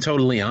I'm being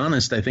totally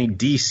honest, I think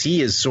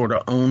DC has sort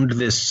of owned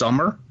this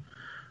summer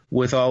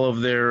with all of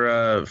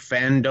their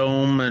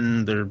fandom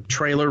and their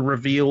trailer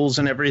reveals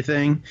and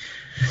everything.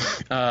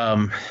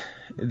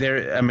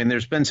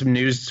 There's been some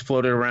news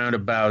floated around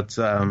about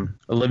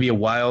Olivia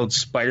Wilde's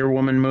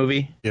Spider-Woman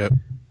movie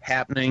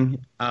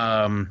happening,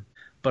 but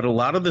a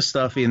lot of the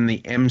stuff in the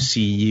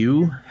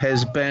MCU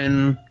has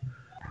been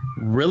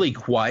really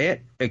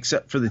quiet,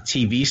 except for the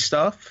TV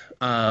stuff.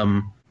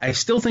 I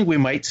still think we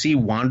might see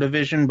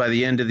WandaVision by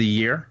the end of the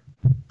year.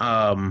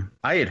 I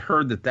had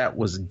heard that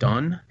was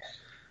done,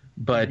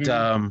 but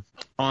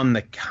on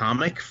the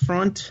comic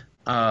front,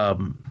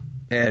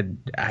 and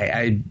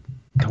I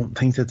don't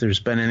think that there's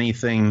been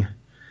anything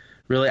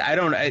really.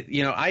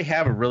 I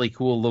have a really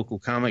cool local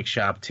comic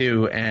shop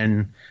too,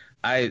 and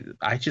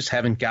I just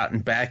haven't gotten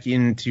back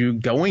into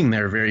going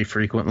there very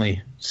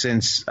frequently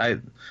since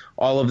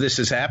all of this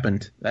has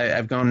happened.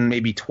 I've gone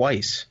maybe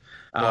twice.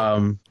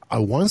 I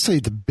want to say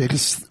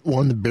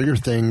one of the bigger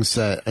things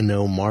that I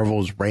know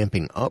Marvel's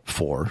ramping up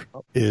for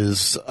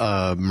is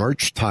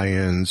merch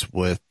tie-ins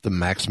with the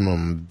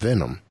Maximum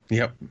Venom.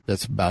 Yep.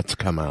 That's about to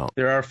come out.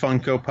 There are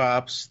Funko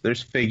Pops,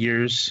 there's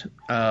figures,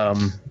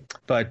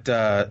 but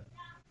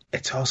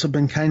it's also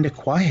been kind of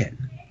quiet.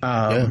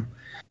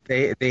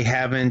 They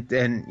haven't,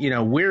 and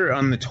we're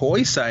on the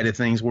toy side of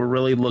things. We're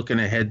really looking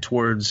ahead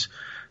towards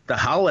the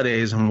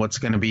holidays and what's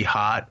going to be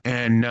hot,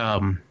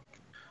 and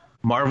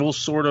Marvel's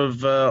sort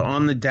of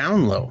on the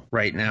down low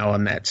right now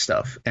on that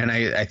stuff. And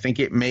I think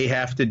it may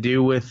have to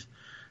do with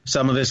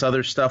some of this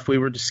other stuff we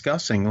were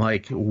discussing,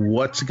 like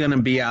what's going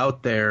to be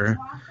out there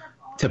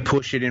to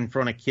push it in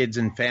front of kids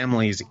and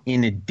families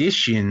in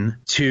addition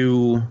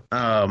to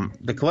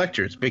the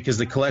collectors, because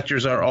the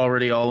collectors are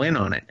already all in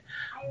on it.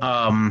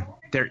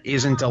 There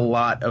isn't a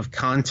lot of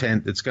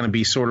content that's going to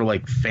be sort of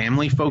like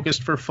family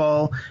focused for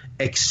fall,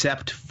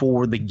 except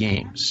for the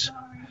games.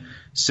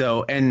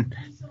 So, and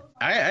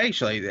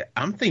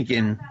I'm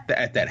thinking that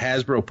at that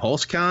Hasbro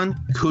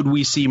PulseCon, could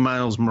we see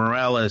Miles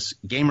Morales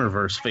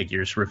Gamerverse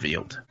figures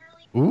revealed?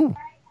 Ooh.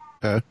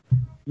 Okay.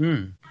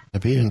 That'd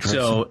be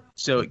interesting.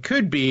 So it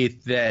could be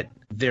that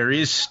there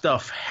is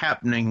stuff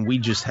happening, we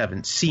just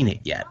haven't seen it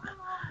yet.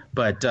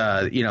 But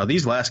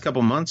these last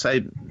couple months,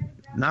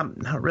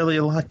 not really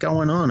a lot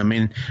going on. I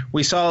mean,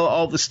 we saw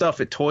all the stuff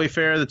at Toy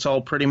Fair that's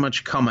all pretty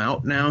much come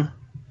out now.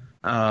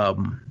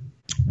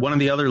 One of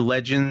the other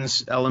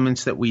Legends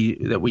elements that we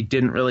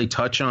didn't really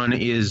touch on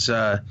is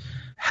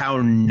how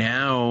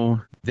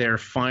now they're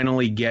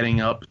finally getting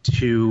up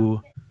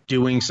to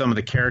doing some of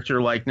the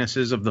character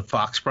likenesses of the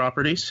Fox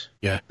properties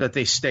that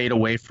they stayed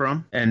away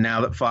from. And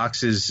now that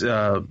Fox has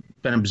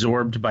been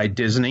absorbed by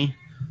Disney,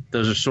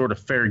 those are sort of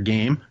fair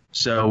game.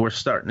 So we're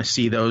starting to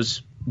see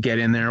those get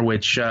in there,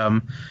 which,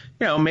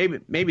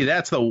 maybe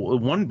that's the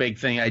one big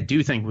thing I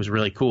do think was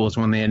really cool is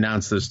when they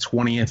announced those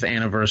 20th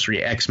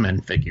anniversary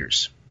X-Men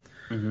figures.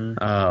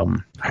 Mm-hmm.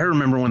 I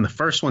remember when the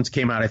first ones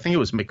came out, I think it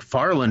was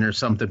McFarlane or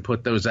something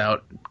put those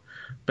out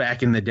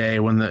back in the day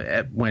when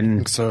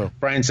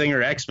Bryan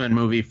Singer X-Men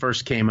movie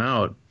first came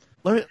out.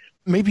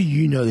 Maybe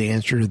you know the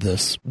answer to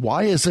this.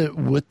 Why is it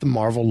with the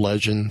Marvel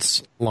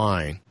Legends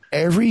line,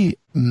 every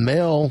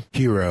male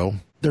hero,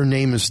 their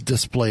name is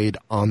displayed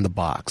on the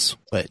box,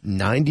 but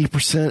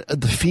 90%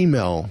 of the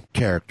female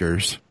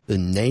characters, the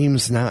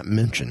name's not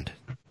mentioned?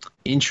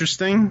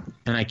 Interesting,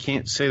 and I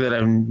can't say that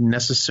I've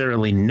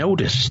necessarily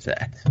noticed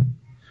that.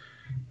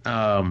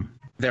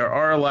 There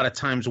are a lot of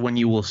times when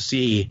you will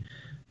see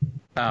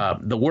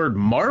the word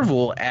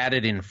Marvel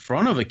added in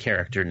front of a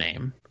character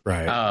name,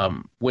 right?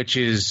 Which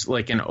is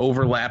like an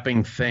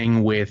overlapping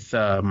thing with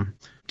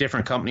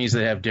different companies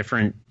that have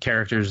different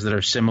characters that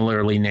are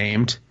similarly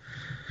named.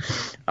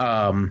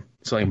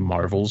 It's like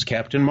Marvel's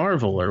Captain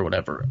Marvel or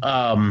whatever.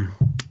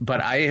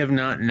 But I have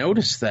not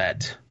noticed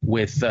that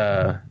with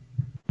the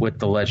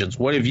Legends.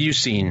 What have you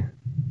seen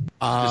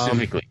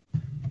specifically?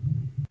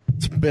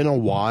 It's been a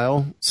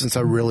while since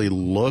I really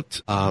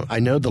looked. I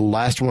know the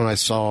last one I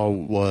saw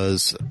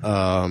was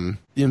The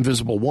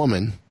Invisible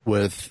Woman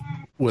with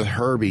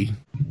Herbie,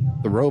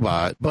 the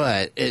robot,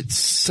 but it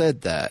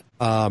said that.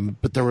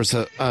 But there was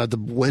the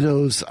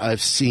Widows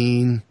I've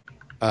seen,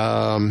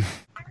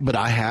 but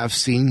I have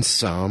seen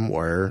some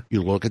where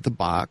you look at the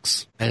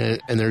box and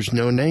there's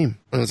no name.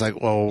 And it's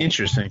like, well,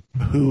 interesting.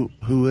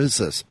 Who is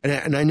this?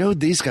 And I know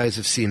these guys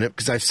have seen it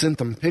because I've sent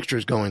them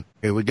pictures going,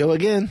 here we go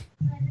again.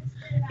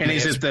 And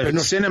is it the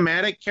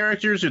cinematic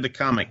characters or the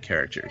comic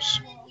characters?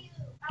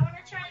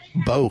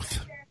 Both.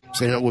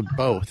 Saying it with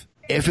both.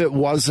 If it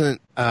wasn't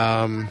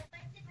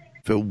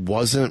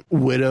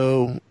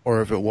Widow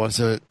or if it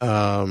wasn't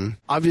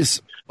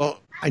obvious, well,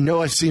 I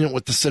know I've seen it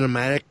with the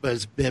cinematic, but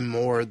it's been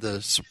more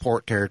the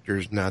support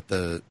characters, not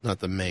the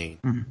main.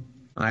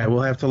 I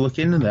will have to look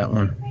into that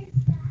one.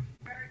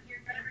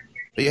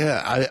 But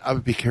yeah, I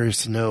would be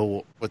curious to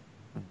know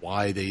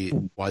why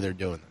they're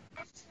doing that.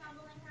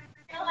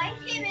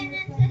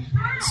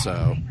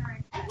 So,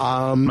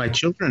 my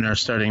children are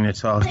starting to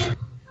talk.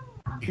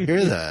 You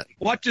hear that?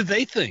 What do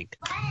they think?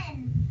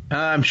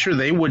 I'm sure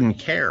they wouldn't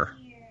care.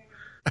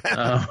 We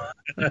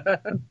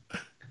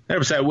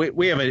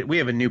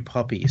have a new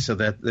puppy, so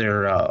that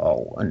they're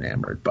all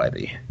enamored by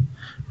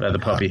the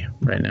puppy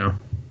right now.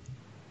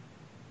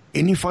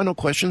 Any final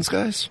questions,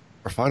 guys,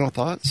 or final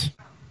thoughts?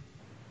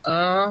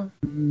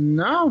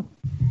 No.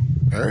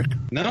 Eric?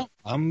 No,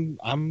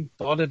 I'm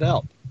thought it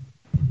out.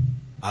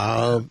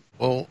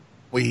 Well,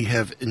 we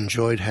have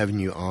enjoyed having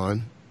you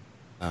on,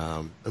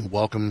 and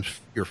welcome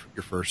your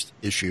first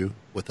issue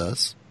with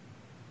us.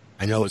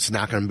 I know it's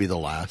not going to be the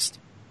last.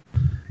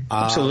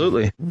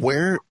 Absolutely.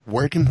 Where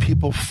can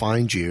people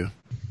find you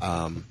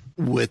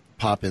with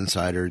Pop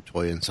Insider,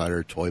 Toy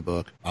Insider, Toy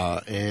Book,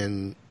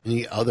 and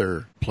any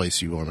other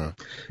place you want to?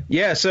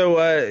 Yeah,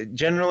 so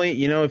generally,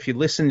 if you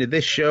listen to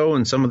this show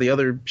and some of the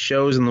other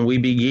shows in the We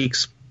Be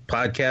Geeks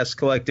Podcast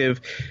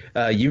Collective.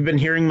 You've been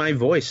hearing my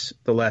voice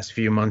the last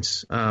few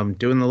months,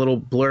 doing the little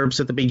blurbs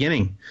at the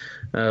beginning,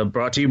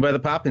 brought to you by the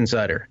Pop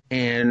Insider.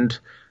 And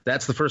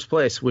that's the first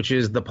place, which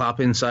is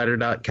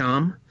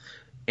thepopinsider.com.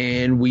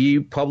 And we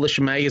publish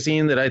a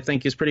magazine that I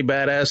think is pretty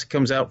badass. It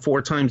comes out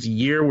 4 times a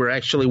year. We're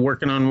actually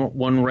working on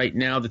one right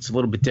now that's a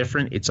little bit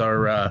different. It's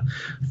our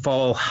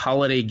fall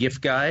holiday gift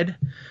guide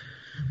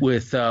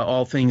with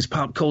all things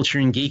pop culture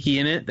and geeky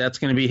in it. That's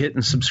going to be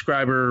hitting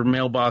subscriber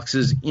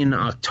mailboxes in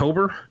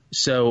October.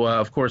 So,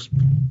 of course,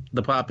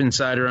 the Pop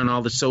Insider on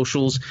all the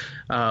socials.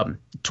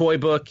 Toy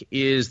Book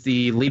is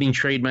the leading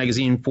trade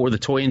magazine for the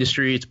toy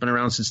industry. It's been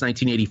around since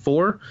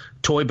 1984.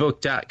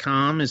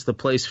 Toybook.com is the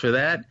place for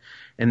that.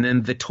 And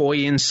then the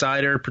Toy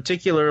Insider,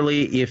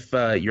 particularly if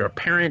you're a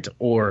parent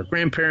or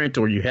grandparent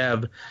or you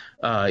have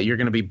you're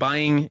going to be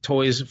buying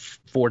toys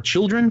for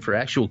children, for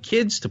actual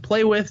kids to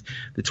play with.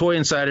 The Toy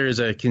Insider is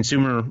a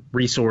consumer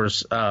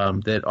resource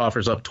that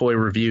offers up toy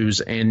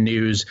reviews and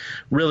news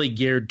really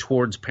geared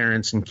towards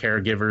parents and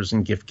caregivers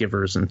and gift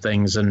givers and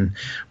things. And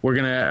we're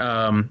going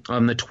to,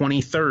 on the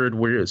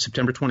 23rd,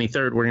 September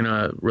 23rd, we're going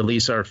to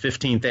release our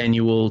 15th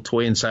annual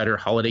Toy Insider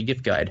Holiday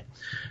Gift Guide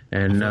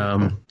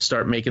and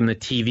start making the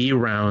TV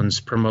rounds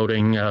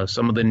promoting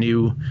some of the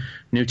new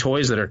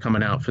toys that are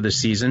coming out for this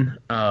season.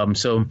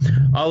 So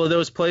all of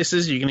those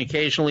places, you can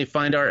occasionally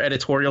find our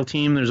editorial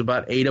team. There's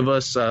about 8 of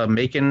us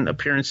making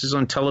appearances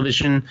on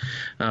television.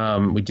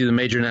 We do the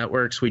major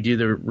networks. We do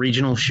the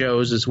regional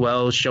shows as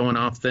well, showing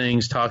off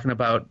things, talking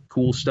about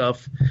cool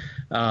stuff.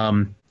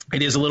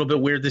 It is a little bit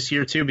weird this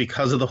year, too,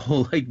 because of the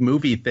whole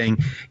movie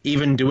thing.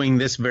 Even doing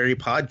this very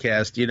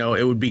podcast,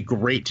 it would be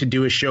great to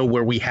do a show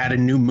where we had a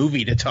new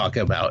movie to talk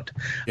about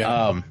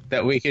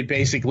that we could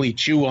basically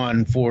chew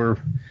on for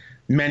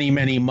many,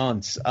 many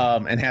months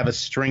and have a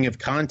string of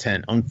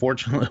content.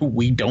 Unfortunately,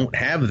 we don't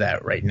have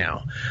that right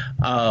now.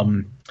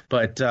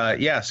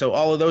 So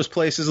all of those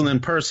places. And then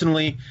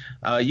personally,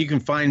 you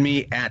can find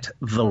me at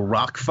The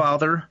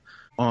Rockfather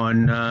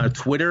on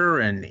Twitter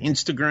and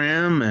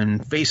Instagram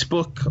and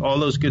Facebook, all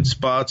those good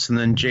spots, and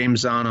then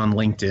James on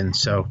LinkedIn.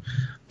 So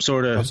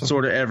sort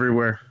of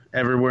everywhere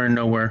and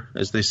nowhere,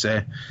 as they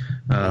say,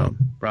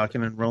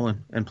 rocking and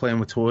rolling and playing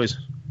with toys.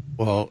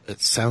 Well,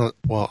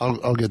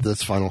 I'll get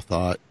this final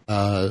thought.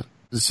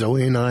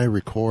 Zoe and I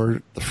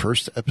record the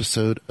first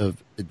episode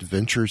of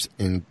Adventures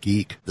in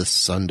Geek this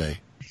Sunday.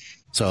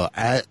 So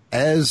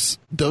as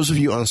those of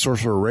you on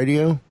Sorcerer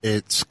Radio,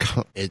 it's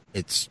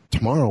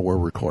tomorrow we're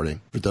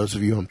recording. For those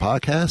of you on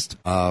podcast,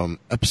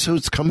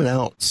 episode's coming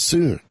out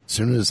soon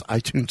as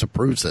iTunes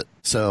approves it.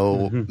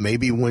 So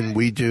maybe when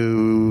we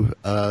do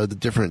the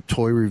different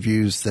toy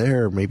reviews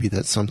there, maybe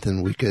that's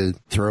something we could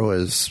throw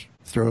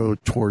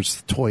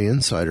towards the Toy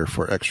Insider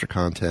for extra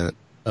content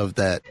of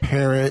that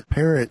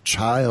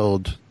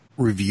parent-child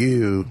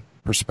review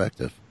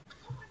perspective.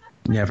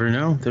 Never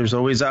know. There's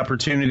always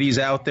opportunities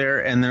out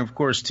there. And then, of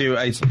course, too,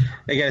 I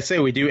gotta say,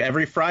 we do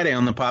every Friday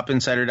on the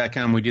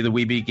popinsider.com. We do the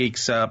We Be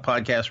Geeks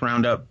podcast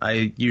roundup.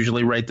 I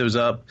usually write those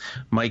up.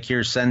 Mike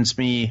here sends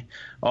me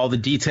all the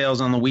details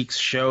on the week's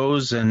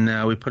shows,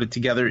 and we put it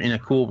together in a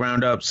cool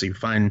roundup. So you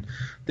find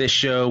this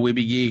show, We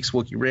Be Geeks,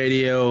 Wookiee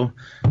Radio,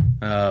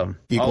 all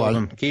of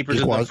them.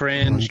 Keepers of the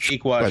Fringe,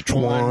 Geek Watch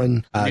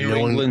 1, New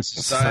England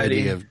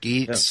Society of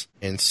Geeks,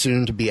 and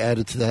soon to be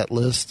added to that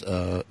list,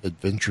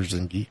 Adventures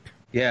in Geek.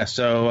 Yeah,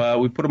 so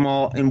we put them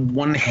all in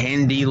one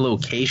handy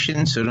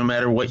location, so no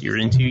matter what you're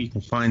into, you can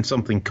find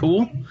something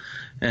cool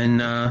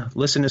and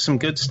listen to some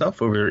good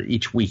stuff over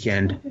each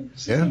weekend.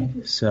 Yeah.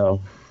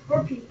 So.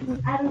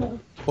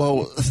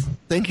 Well,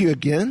 thank you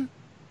again.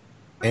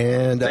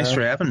 And thanks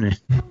for having me.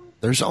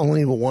 There's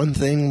only one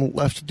thing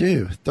left to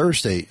do.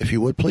 Thursday, if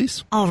you would,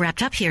 please. All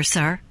wrapped up here,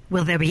 sir.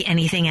 Will there be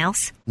anything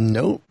else?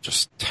 Nope.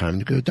 Just time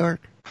to go dark.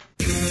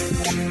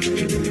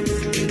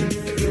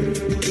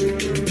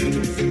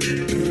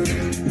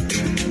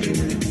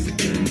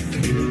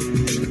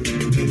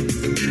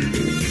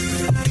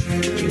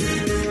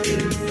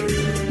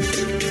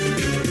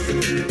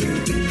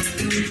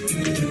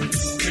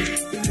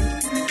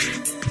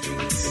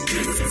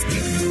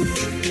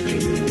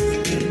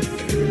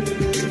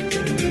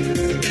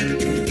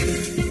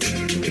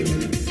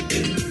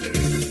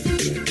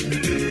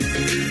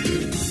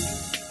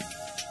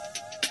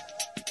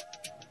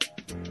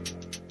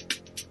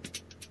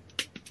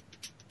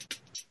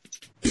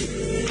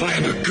 I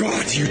am a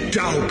god, you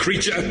dull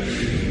creature,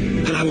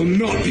 and I will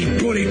not be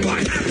bullied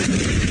by...